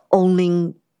the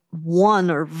only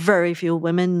one or very few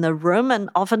women in the room, and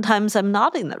oftentimes I'm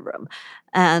not in the room.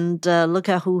 And look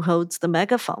at who holds the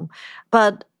megaphone.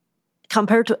 But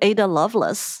compared to Ada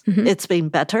Lovelace, it's been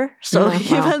better. So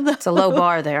even it's a low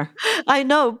bar there. I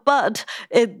know, but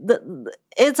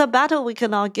it's a battle we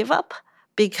cannot give up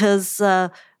because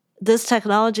this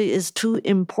technology is too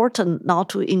important not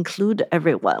to include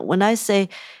everyone. When I say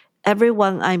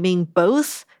everyone, I mean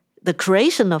both the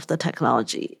creation of the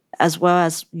technology, as well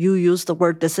as you use the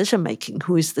word decision-making,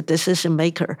 who is the decision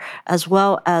maker, as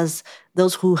well as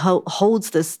those who holds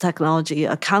this technology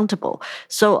accountable.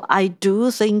 So I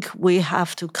do think we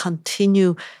have to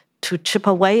continue to chip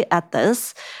away at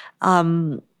this.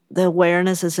 The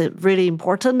awareness is really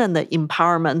important, and the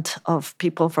empowerment of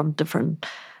people from different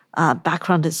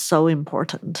background is so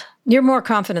important. You're more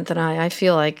confident than I. I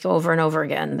feel like over and over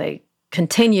again they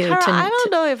continue Cara, to. I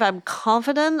don't know if I'm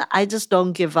confident. I just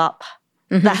don't give up.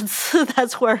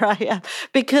 That's where I am.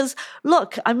 Because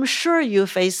look, I'm sure you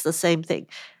face the same thing.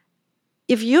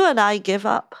 If you and I give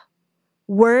up,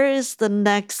 where is the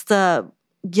next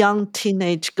young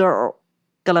teenage girl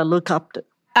gonna look up to?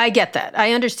 I get that.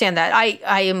 I understand that.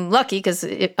 I am lucky because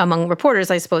among reporters,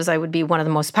 I suppose I would be one of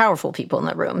the most powerful people in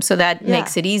the room. So that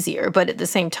makes it easier. But at the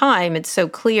same time, it's so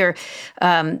clear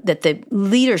that the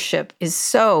leadership is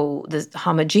so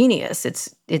homogeneous.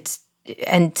 It's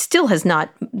and still has not,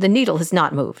 the needle has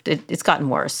not moved. It's gotten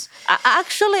worse.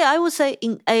 Actually, I would say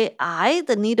in AI,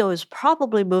 the needle is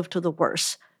probably moved to the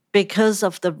worse because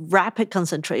of the rapid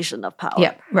concentration of power.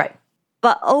 Yeah, right.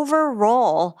 But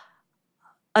overall,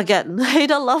 again,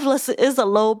 Ada Lovelace is a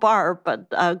low bar,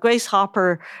 but Grace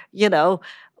Hopper,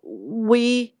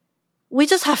 we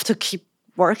just have to keep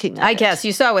working at I guess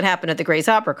you saw what happened at the Grace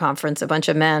Hopper conference. A bunch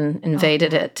of men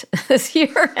invaded it this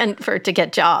year to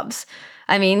get jobs.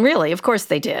 I mean, really, of course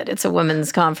they did. It's a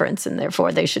women's conference, and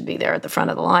therefore they should be there at the front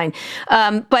of the line.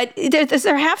 But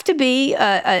there have to be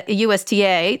a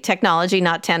USTA, Technology,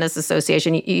 not Tennis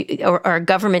Association, or a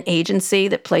government agency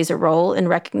that plays a role in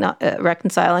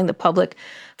reconciling the public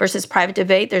versus private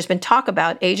debate. There's been talk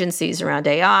about agencies around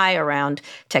AI, around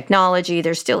technology.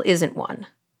 There still isn't one.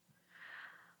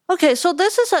 Okay, so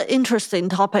this is an interesting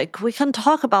topic. We can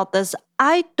talk about this.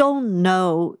 I don't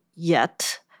know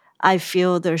yet. I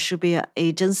feel there should be an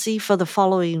agency for the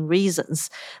following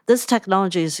reasons. This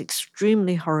technology is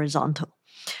extremely horizontal.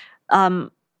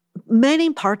 Many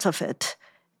parts of it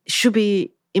should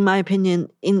be, in my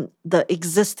opinion, in the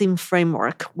existing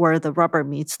framework where the rubber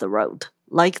meets the road,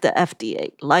 like the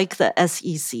FDA, like the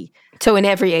SEC. So in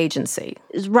every agency.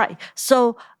 Right.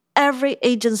 So every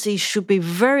agency should be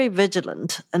very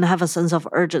vigilant and have a sense of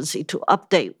urgency to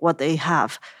update what they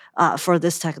have for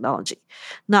this technology.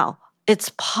 Now,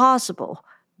 it's possible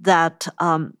that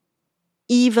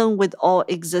even with all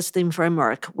existing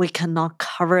framework, we cannot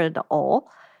cover it all.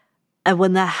 And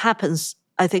when that happens,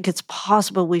 I think it's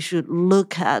possible we should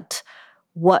look at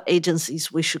what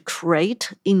agencies we should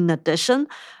create in addition.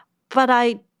 But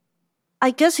I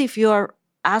guess if you're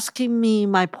asking me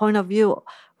my point of view,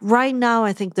 right now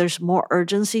I think there's more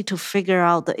urgency to figure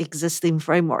out the existing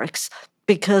frameworks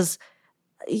because,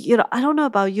 I don't know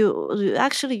about you.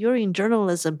 Actually, you're in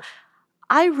journalism.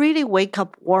 I really wake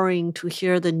up worrying to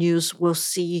hear the news we'll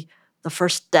see the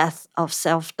first death of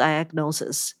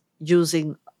self-diagnosis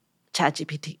using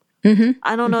ChatGPT.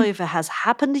 I don't know if it has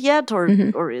happened yet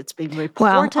or it's been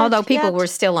reported. Well, although people were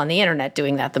still on the internet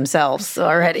doing that themselves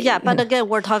already. Yeah, but again,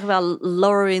 we're talking about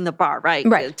lowering the bar, right?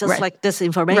 Right. Just like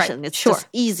disinformation. It's just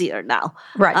easier now.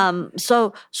 Right.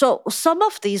 So some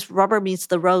of these rubber meets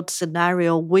the road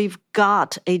scenario, we've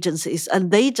got agencies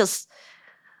and they just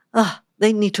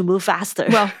they need to move faster.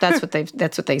 Well, that's what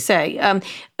they say.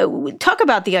 Talk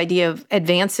about the idea of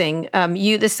advancing.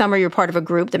 This summer, you're part of a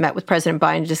group that met with President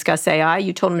Biden to discuss AI.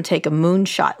 You told him to take a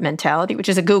moonshot mentality, which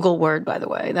is a Google word, by the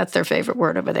way. That's their favorite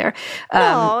word over there.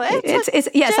 It's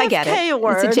yes, JFK I get it.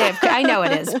 word. It's a JFK. I know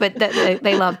it is, but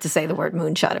they love to say the word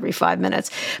moonshot every 5 minutes.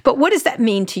 But what does that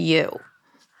mean to you?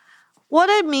 What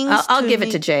it means I'll give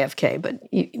it to JFK, but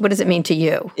what does it mean to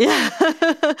you? Yeah.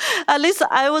 At least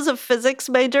I was a physics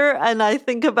major and I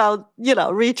think about,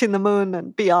 reaching the moon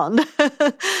and beyond.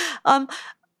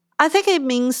 I think it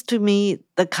means to me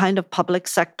the kind of public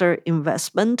sector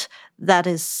investment that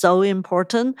is so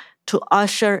important to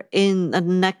usher in the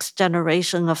next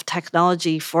generation of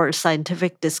technology for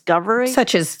scientific discovery.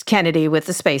 Such as Kennedy with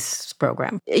the space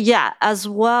program. Yeah, as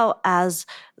well as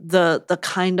the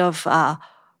kind of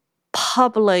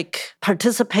public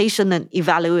participation and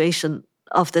evaluation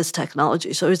of this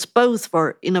technology. So it's both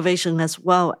for innovation as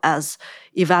well as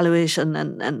evaluation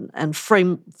and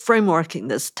frameworking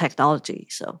this technology.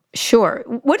 So sure.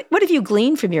 What have you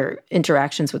gleaned from your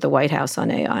interactions with the White House on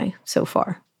AI so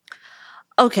far?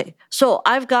 Okay, so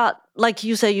I've got, like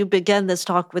you say, you began this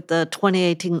talk with the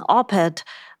 2018 op-ed.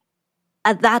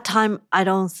 at that time, I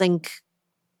don't think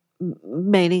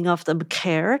many of them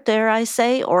care, dare I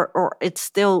say, or it's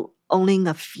still only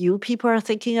a few people are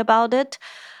thinking about it.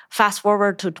 Fast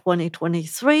forward to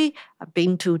 2023, I've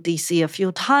been to DC a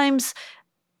few times.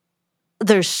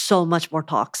 There's so much more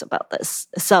talks about this.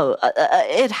 So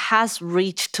it has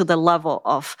reached to the level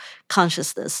of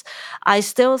consciousness. I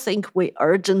still think we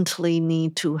urgently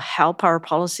need to help our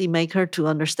policymaker to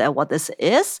understand what this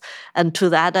is. And to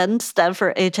that end,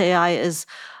 Stanford HAI is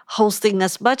hosting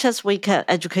as much as we can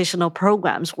educational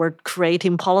programs. We're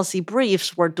creating policy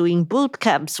briefs. We're doing boot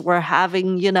camps. We're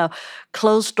having,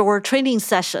 closed door training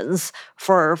sessions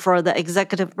for the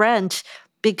executive branch,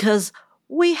 because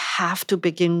we have to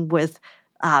begin with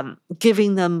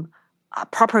giving them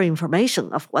proper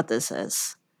information of what this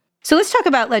is. So let's talk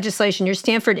about legislation. Your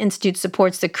Stanford Institute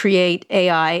supports the Create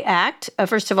AI Act.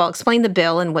 First of all, explain the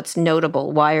bill and what's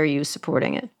notable. Why are you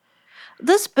supporting it?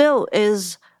 This bill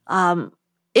is,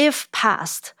 if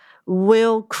passed,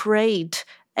 will create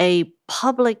a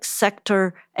public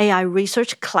sector AI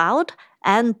research cloud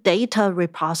and data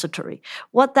repository.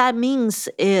 What that means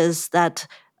is that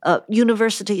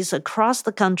universities across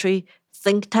the country,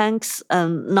 think tanks,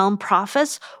 and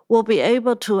nonprofits will be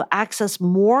able to access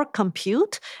more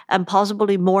compute and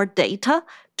possibly more data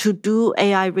to do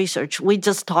AI research. We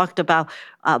just talked about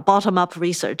bottom-up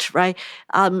research, right?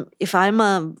 If I'm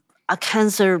a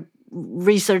cancer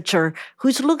researcher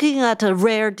who's looking at a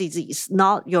rare disease,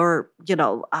 not your,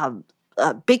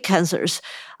 big cancers,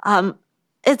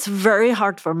 it's very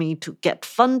hard for me to get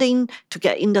funding, to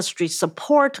get industry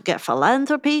support, to get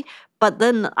philanthropy, but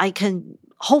then I can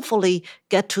hopefully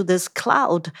get to this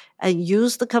cloud and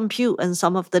use the compute and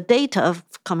some of the data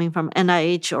coming from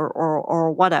NIH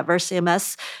or whatever,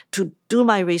 CMS, to do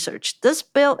my research. This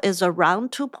bill is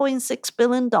around $2.6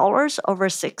 billion over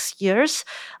 6 years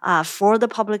for the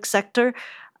public sector.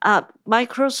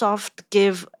 Microsoft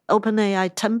gave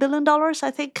OpenAI $10 billion,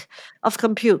 I think, of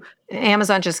compute.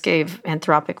 Amazon just gave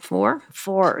Anthropic $4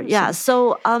 billion. Yeah.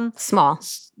 So small.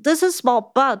 This is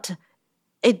small, but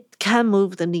it can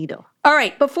move the needle. All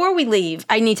right. Before we leave,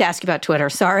 I need to ask you about Twitter.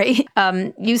 Sorry.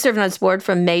 You served on its board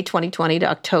from May 2020 to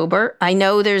October. I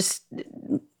know there's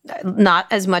not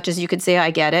as much as you could say. I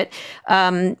get it.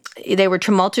 They were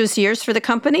tumultuous years for the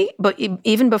company, but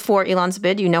even before Elon's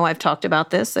bid, I've talked about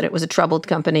this, that it was a troubled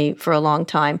company for a long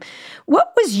time.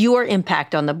 What was your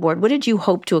impact on the board? What did you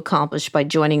hope to accomplish by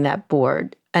joining that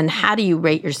board? And how do you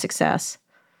rate your success?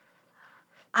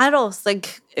 I don't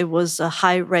think it was a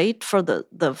high rate for the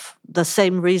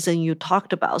same reason you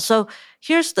talked about. So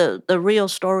here's the real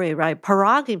story, right?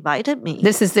 Parag invited me.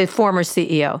 This is the former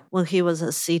CEO. When he was a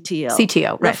CTO.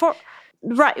 CTO, right.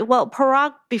 Right. Well,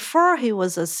 Parag, before he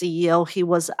was a CEO, he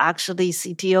was actually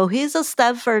CTO. He's a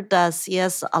Stanford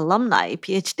CS alumni,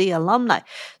 PhD alumni.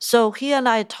 So he and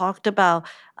I talked about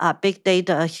big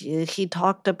data. He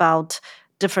talked about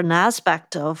different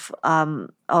aspect of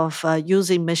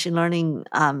using machine learning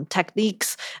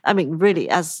techniques. I mean, really,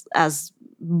 as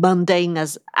mundane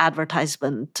as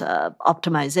advertisement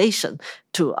optimization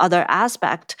to other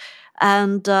aspect,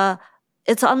 and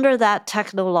it's under that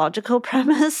technological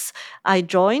premise I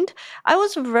joined. I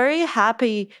was very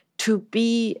happy to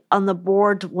be on the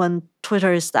board when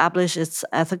Twitter established its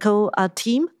ethical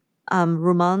team,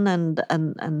 Humane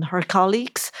and her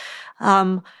colleagues.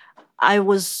 I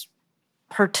was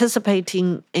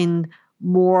participating in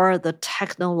more the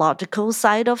technological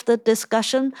side of the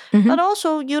discussion. Mm-hmm. But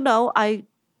also, I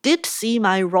did see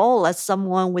my role as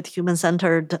someone with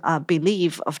human-centered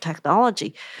belief of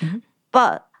technology. Mm-hmm.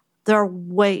 But there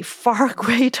are far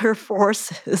greater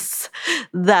forces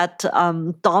that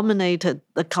dominated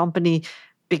the company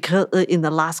because in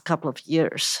the last couple of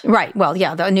years. Right. Well,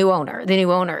 yeah, the new owner.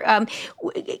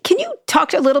 Can you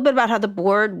talk a little bit about how the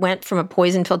board went from a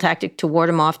poison-filled tactic to ward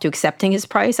him off to accepting his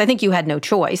price? I think you had no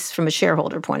choice from a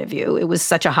shareholder point of view. It was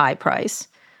such a high price.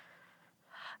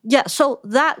 Yeah, so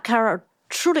that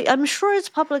truly, I'm sure it's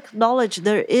public knowledge,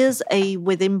 there is a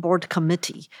within board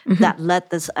committee mm-hmm. that led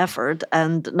this effort.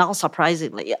 And not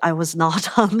surprisingly, I was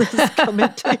not on this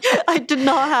committee. I did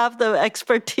not have the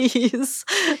expertise.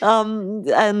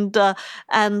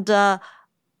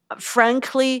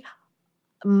 Frankly,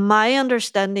 my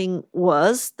understanding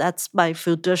was that's my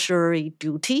fiduciary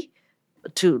duty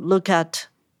to look at,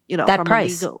 that from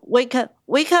price. Legal.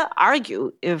 We can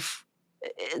argue if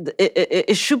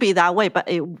it should be that way, but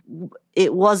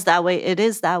it was that way. It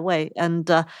is that way, and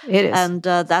it is. And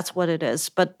that's what it is.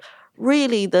 But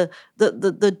really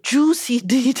the juicy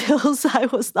details, I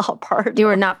was not part of. You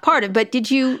were not part of, but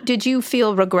did you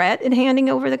feel regret in handing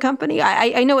over the company?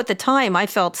 I know at the time I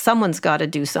felt someone's got to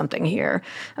do something here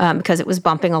because it was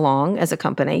bumping along as a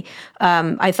company.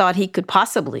 I thought he could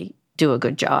possibly do a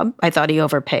good job. I thought he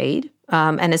overpaid,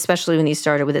 and especially when he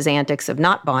started with his antics of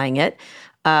not buying it,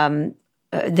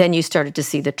 then you started to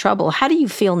see the trouble. How do you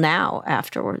feel now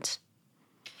afterwards?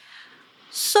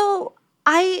 So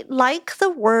I like the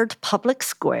word public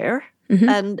square.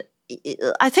 And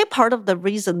I think part of the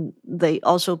reason they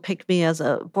also picked me as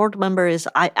a board member is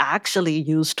I actually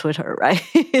use Twitter, right?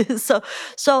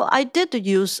 So I did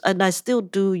use, and I still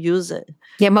do use it.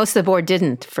 Yeah, most of the board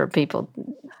didn't, for people.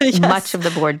 Yes. Much of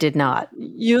the board did not.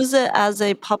 Use it as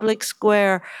a public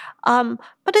square.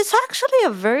 But it's actually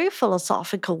a very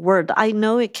philosophical word. I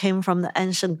know it came from the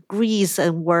ancient Greece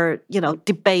and were,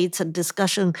 debates and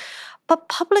discussion. But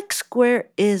public square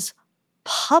is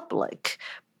public.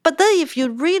 But then if you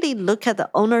really look at the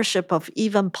ownership of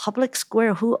even public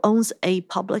square, who owns a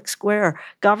public square?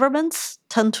 Governments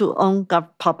tend to own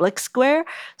public square.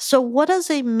 So what does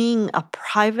it mean a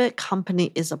private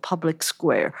company is a public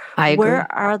square? I agree.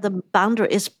 Where are the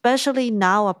boundaries? Especially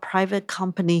now a private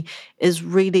company is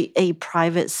really a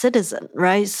private citizen,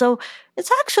 right? So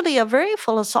it's actually a very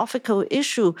philosophical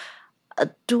issue.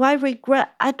 Do I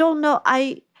regret? I don't know.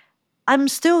 I'm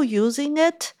still using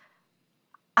it.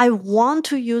 I want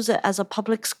to use it as a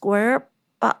public square,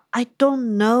 but I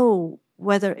don't know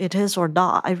whether it is or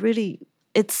not. I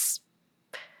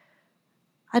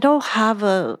don't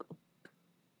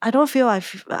feel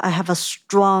I have a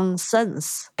strong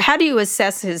sense. How do you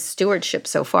assess his stewardship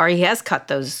so far? He has cut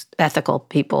those ethical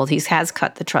people. He has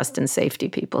cut the trust and safety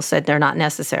people, said they're not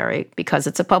necessary because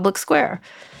it's a public square.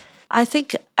 I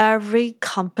think every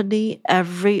company,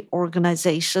 every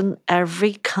organization,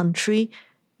 every country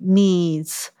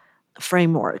needs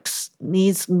frameworks,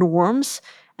 needs norms,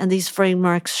 and these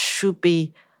frameworks should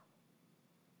be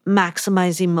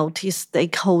maximizing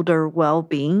multi-stakeholder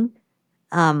well-being.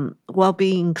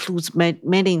 Well-being includes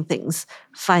many things: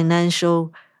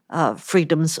 financial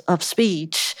freedoms of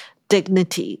speech,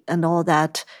 dignity, and all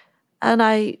that. And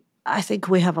I think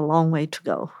we have a long way to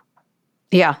go.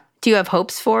 Yeah. Do you have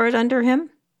hopes for it under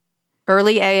him?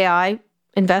 Early AI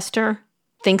investor,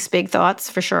 thinks big thoughts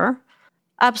for sure.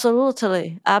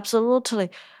 Absolutely.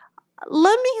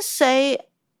 Let me say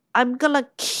I'm going to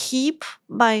keep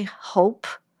my hope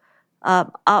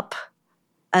up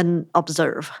and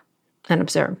observe.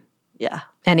 Yeah.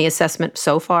 Any assessment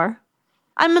so far?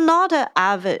 I'm not an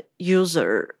avid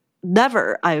user.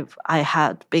 Never I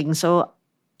had been. So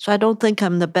I don't think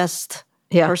I'm the best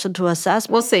person to assess.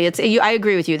 We'll see. I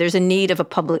agree with you. There's a need of a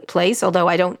public place, although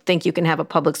I don't think you can have a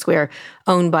public square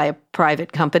owned by a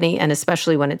private company, and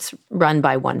especially when it's run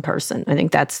by one person. I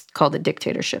think that's called a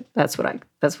dictatorship. That's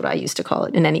what I used to call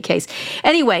it in any case.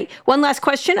 Anyway, one last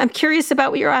question. I'm curious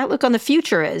about what your outlook on the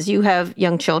future is. You have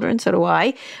young children, so do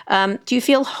I. Do you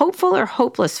feel hopeful or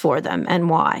hopeless for them, and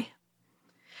why?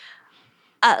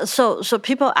 So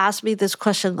people ask me this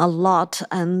question a lot,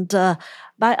 and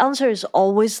my answer is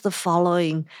always the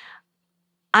following.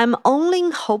 I'm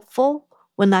only hopeful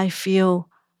when I feel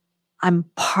I'm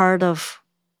part of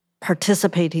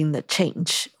participating in the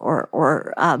change,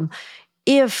 or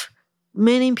if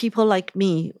many people like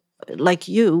me, like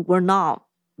you, were not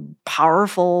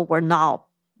powerful, were not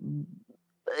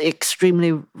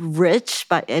extremely rich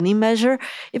by any measure,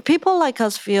 if people like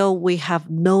us feel we have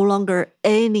no longer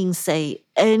any say,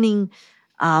 any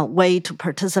way to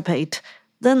participate,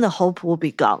 then the hope will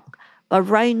be gone. But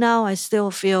right now, I still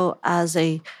feel as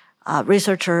a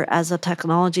researcher, as a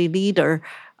technology leader,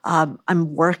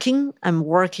 I'm working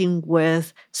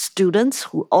with students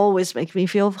who always make me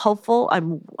feel hopeful.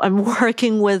 I'm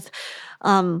working with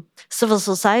civil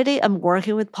society. I'm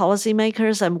working with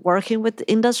policymakers. I'm working with the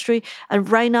industry. And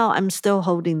right now, I'm still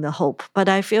holding the hope. But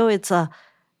I feel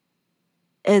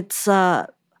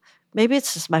maybe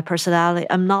it's just my personality.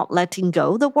 I'm not letting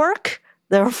go the work.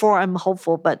 Therefore, I'm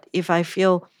hopeful. But if I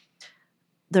feel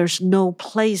there's no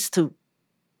place to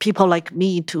people like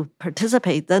me to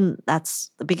participate, then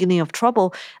that's the beginning of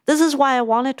trouble. This is why I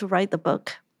wanted to write the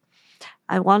book.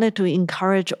 I wanted to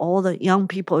encourage all the young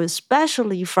people,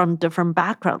 especially from different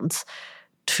backgrounds,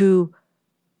 to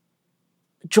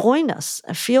join us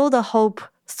and feel the hope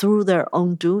through their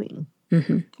own doing.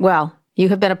 Mm-hmm. Well, you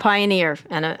have been a pioneer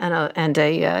and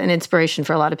an inspiration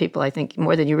for a lot of people, I think,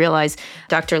 more than you realize.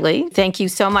 Dr. Li, thank you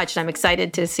so much. I'm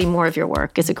excited to see more of your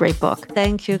work. It's a great book.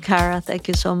 Thank you, Kara. Thank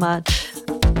you so much.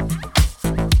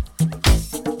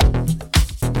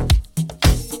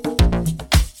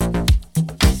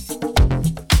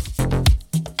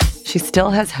 She still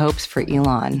has hopes for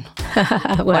Elon.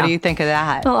 Well, what do you think of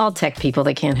that? Well, all tech people,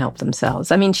 they can't help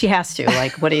themselves. I mean, she has to.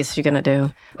 Like, what is she going to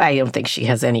do? I don't think she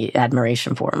has any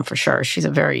admiration for him, for sure. She's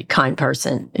a very kind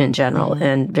person in general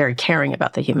and very caring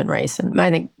about the human race. And I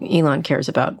think Elon cares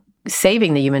about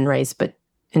saving the human race, but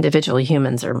individually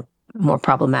humans are more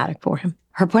problematic for him.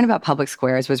 Her point about public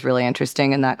squares was really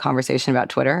interesting in that conversation about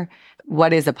Twitter.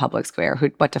 What is a public square?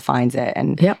 What defines it?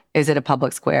 And is it a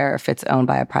public square if it's owned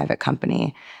by a private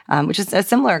company? Which is a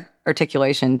similar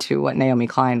articulation to what Naomi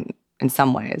Klein in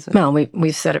some ways. Well,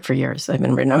 we've said it for years. I've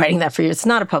been writing that for years. It's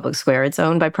not a public square. It's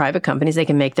owned by private companies. They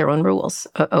can make their own rules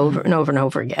over and over and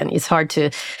over again. It's hard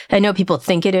to, I know people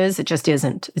think it is. It just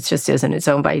isn't. It just isn't. It's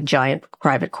owned by giant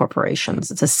private corporations.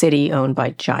 It's a city owned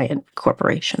by giant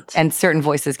corporations. And certain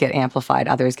voices get amplified,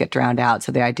 others get drowned out.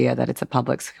 So the idea that it's a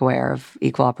public square of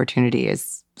equal opportunity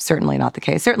is certainly not the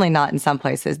case. Certainly not in some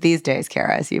places these days,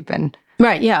 Kara, as you've been...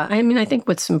 Right, yeah. I mean, I think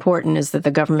what's important is that the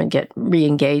government get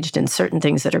re-engaged in certain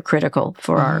things that are critical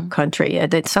for our country.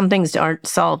 That some things aren't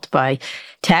solved by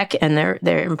tech, and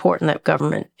they're important that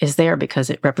government is there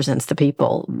because it represents the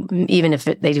people. Even if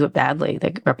they do it badly,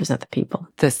 they represent the people.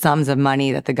 The sums of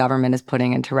money that the government is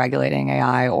putting into regulating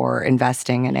AI or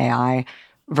investing in AI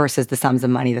versus the sums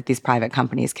of money that these private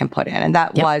companies can put in. And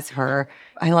that was her...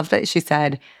 I love that she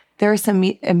said... There are some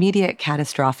immediate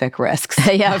catastrophic risks.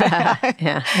 Yeah.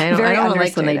 I don't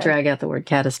like when they drag out the word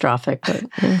catastrophic, but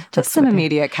just some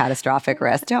immediate catastrophic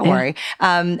risk. Don't worry.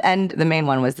 And the main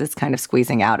one was this kind of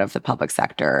squeezing out of the public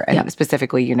sector and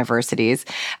specifically universities.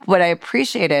 What I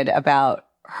appreciated about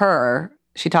her,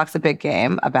 she talks a big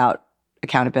game about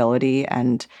accountability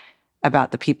and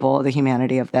about the people, the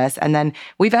humanity of this. And then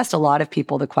we've asked a lot of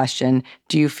people the question,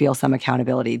 do you feel some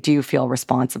accountability? Do you feel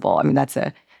responsible? I mean, that's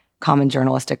a common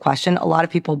journalistic question. A lot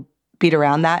of people beat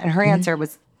around that. And her answer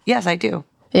was, yes, I do.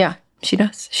 Yeah, she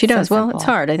does. She does. So well, simple. It's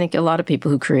hard. I think a lot of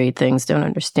people who create things don't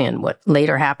understand what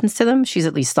later happens to them. She's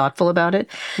at least thoughtful about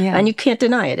it. Yeah. And you can't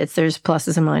deny it. There's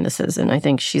pluses and minuses. And I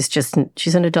think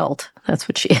she's an adult. That's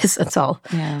what she is. That's all.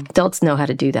 Yeah. Adults know how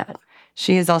to do that.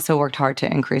 She has also worked hard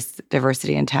to increase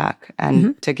diversity in tech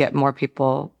and to get more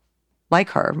people like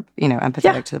her,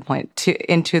 empathetic to the point,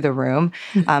 into the room.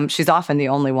 She's often the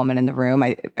only woman in the room.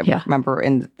 I remember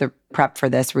in the prep for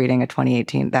this reading a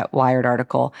 2018, that Wired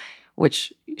article,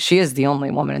 which she is the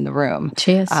only woman in the room.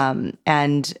 She is.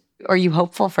 And are you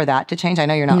hopeful for that to change? I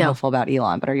know you're not hopeful about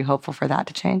Elon, but are you hopeful for that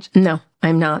to change? No,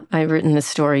 I'm not. I've written this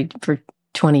story for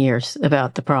 20 years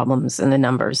about the problems and the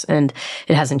numbers, and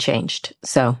it hasn't changed.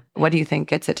 So what do you think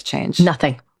gets it to change?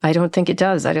 Nothing. I don't think it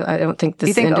does. I don't think this. Do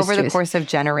you think over the course of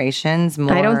generations,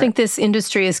 more? I don't think this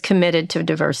industry is committed to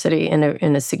diversity in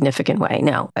a significant way.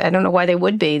 No, I don't know why they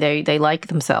would be. They like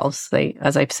themselves. They,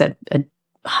 as I've said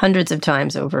hundreds of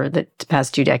times over the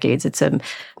past 2 decades, it's a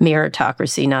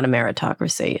meritocracy, not a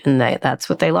meritocracy, and that's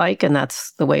what they like, and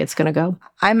that's the way it's going to go.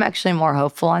 I'm actually more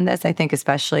hopeful on this. I think,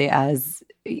 especially as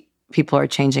people are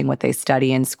changing what they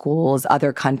study in schools,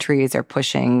 other countries are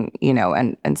pushing,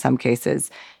 and in some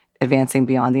cases, advancing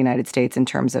beyond the United States in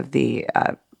terms of the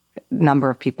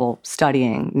number of people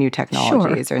studying new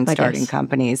technologies and starting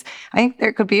companies. I think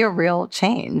there could be a real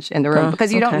change in the room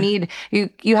because you don't need,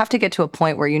 you have to get to a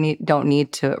point where you don't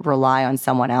need to rely on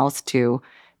someone else to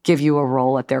give you a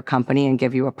role at their company and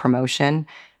give you a promotion.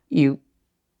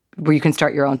 Where you can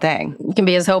start your own thing. You can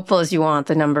be as hopeful as you want.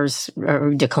 The numbers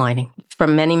are declining.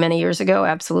 From many, many years ago,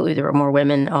 absolutely, there were more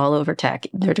women all over tech.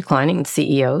 They're declining.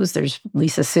 CEOs, there's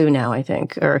Lisa Su now, I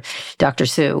think, or Dr.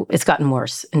 Su. It's gotten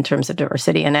worse in terms of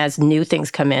diversity. And as new things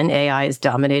come in, AI is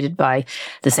dominated by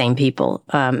the same people,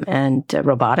 and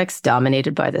robotics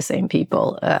dominated by the same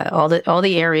people. All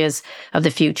the areas of the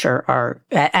future are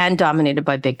and dominated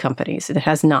by big companies. It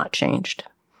has not changed.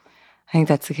 I think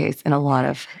that's the case in a lot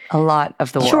of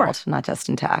the world, not just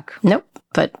in tech. Nope.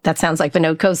 But that sounds like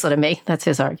Vinod Khosla to me. That's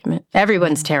his argument.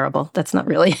 Everyone's terrible. That's not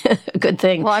really a good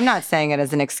thing. Well, I'm not saying it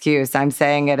as an excuse. I'm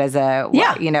saying it as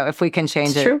if we can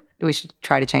change it, we should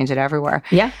try to change it everywhere.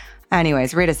 Yeah.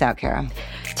 Anyways, read us out, Kara.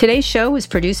 Today's show was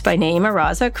produced by Naima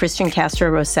Raza, Christian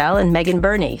Castro-Rosell, and Megan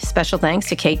Burney. Special thanks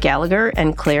to Kate Gallagher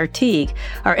and Claire Teague.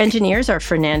 Our engineers are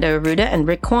Fernando Arruda and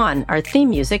Rick Kwan. Our theme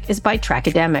music is by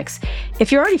Trackademics.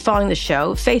 If you're already following the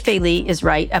show, Fei-Fei Li is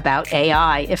right about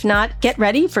AI. If not, get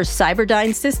ready for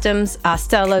Cyberdyne Systems.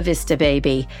 Hasta la vista,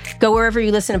 baby. Go wherever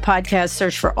you listen to podcasts,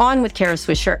 search for On with Kara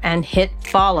Swisher, and hit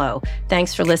follow.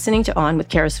 Thanks for listening to On with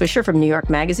Kara Swisher from New York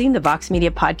Magazine, the Vox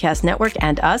Media Podcast Network,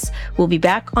 and us. We'll be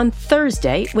back on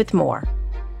Thursday with more.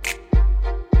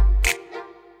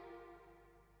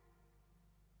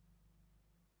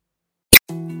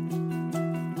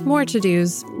 More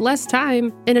to-dos, less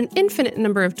time, and an infinite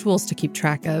number of tools to keep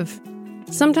track of.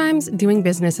 Sometimes doing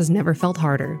business has never felt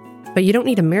harder, but you don't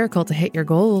need a miracle to hit your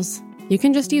goals. You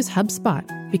can just use HubSpot,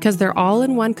 because their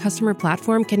all-in-one customer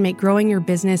platform can make growing your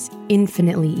business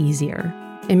infinitely easier.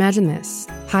 Imagine this: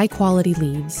 high-quality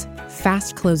leads,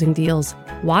 fast closing deals,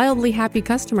 wildly happy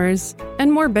customers,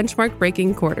 and more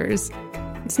benchmark-breaking quarters.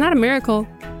 It's not a miracle,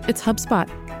 it's HubSpot.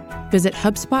 Visit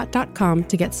HubSpot.com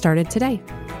to get started today.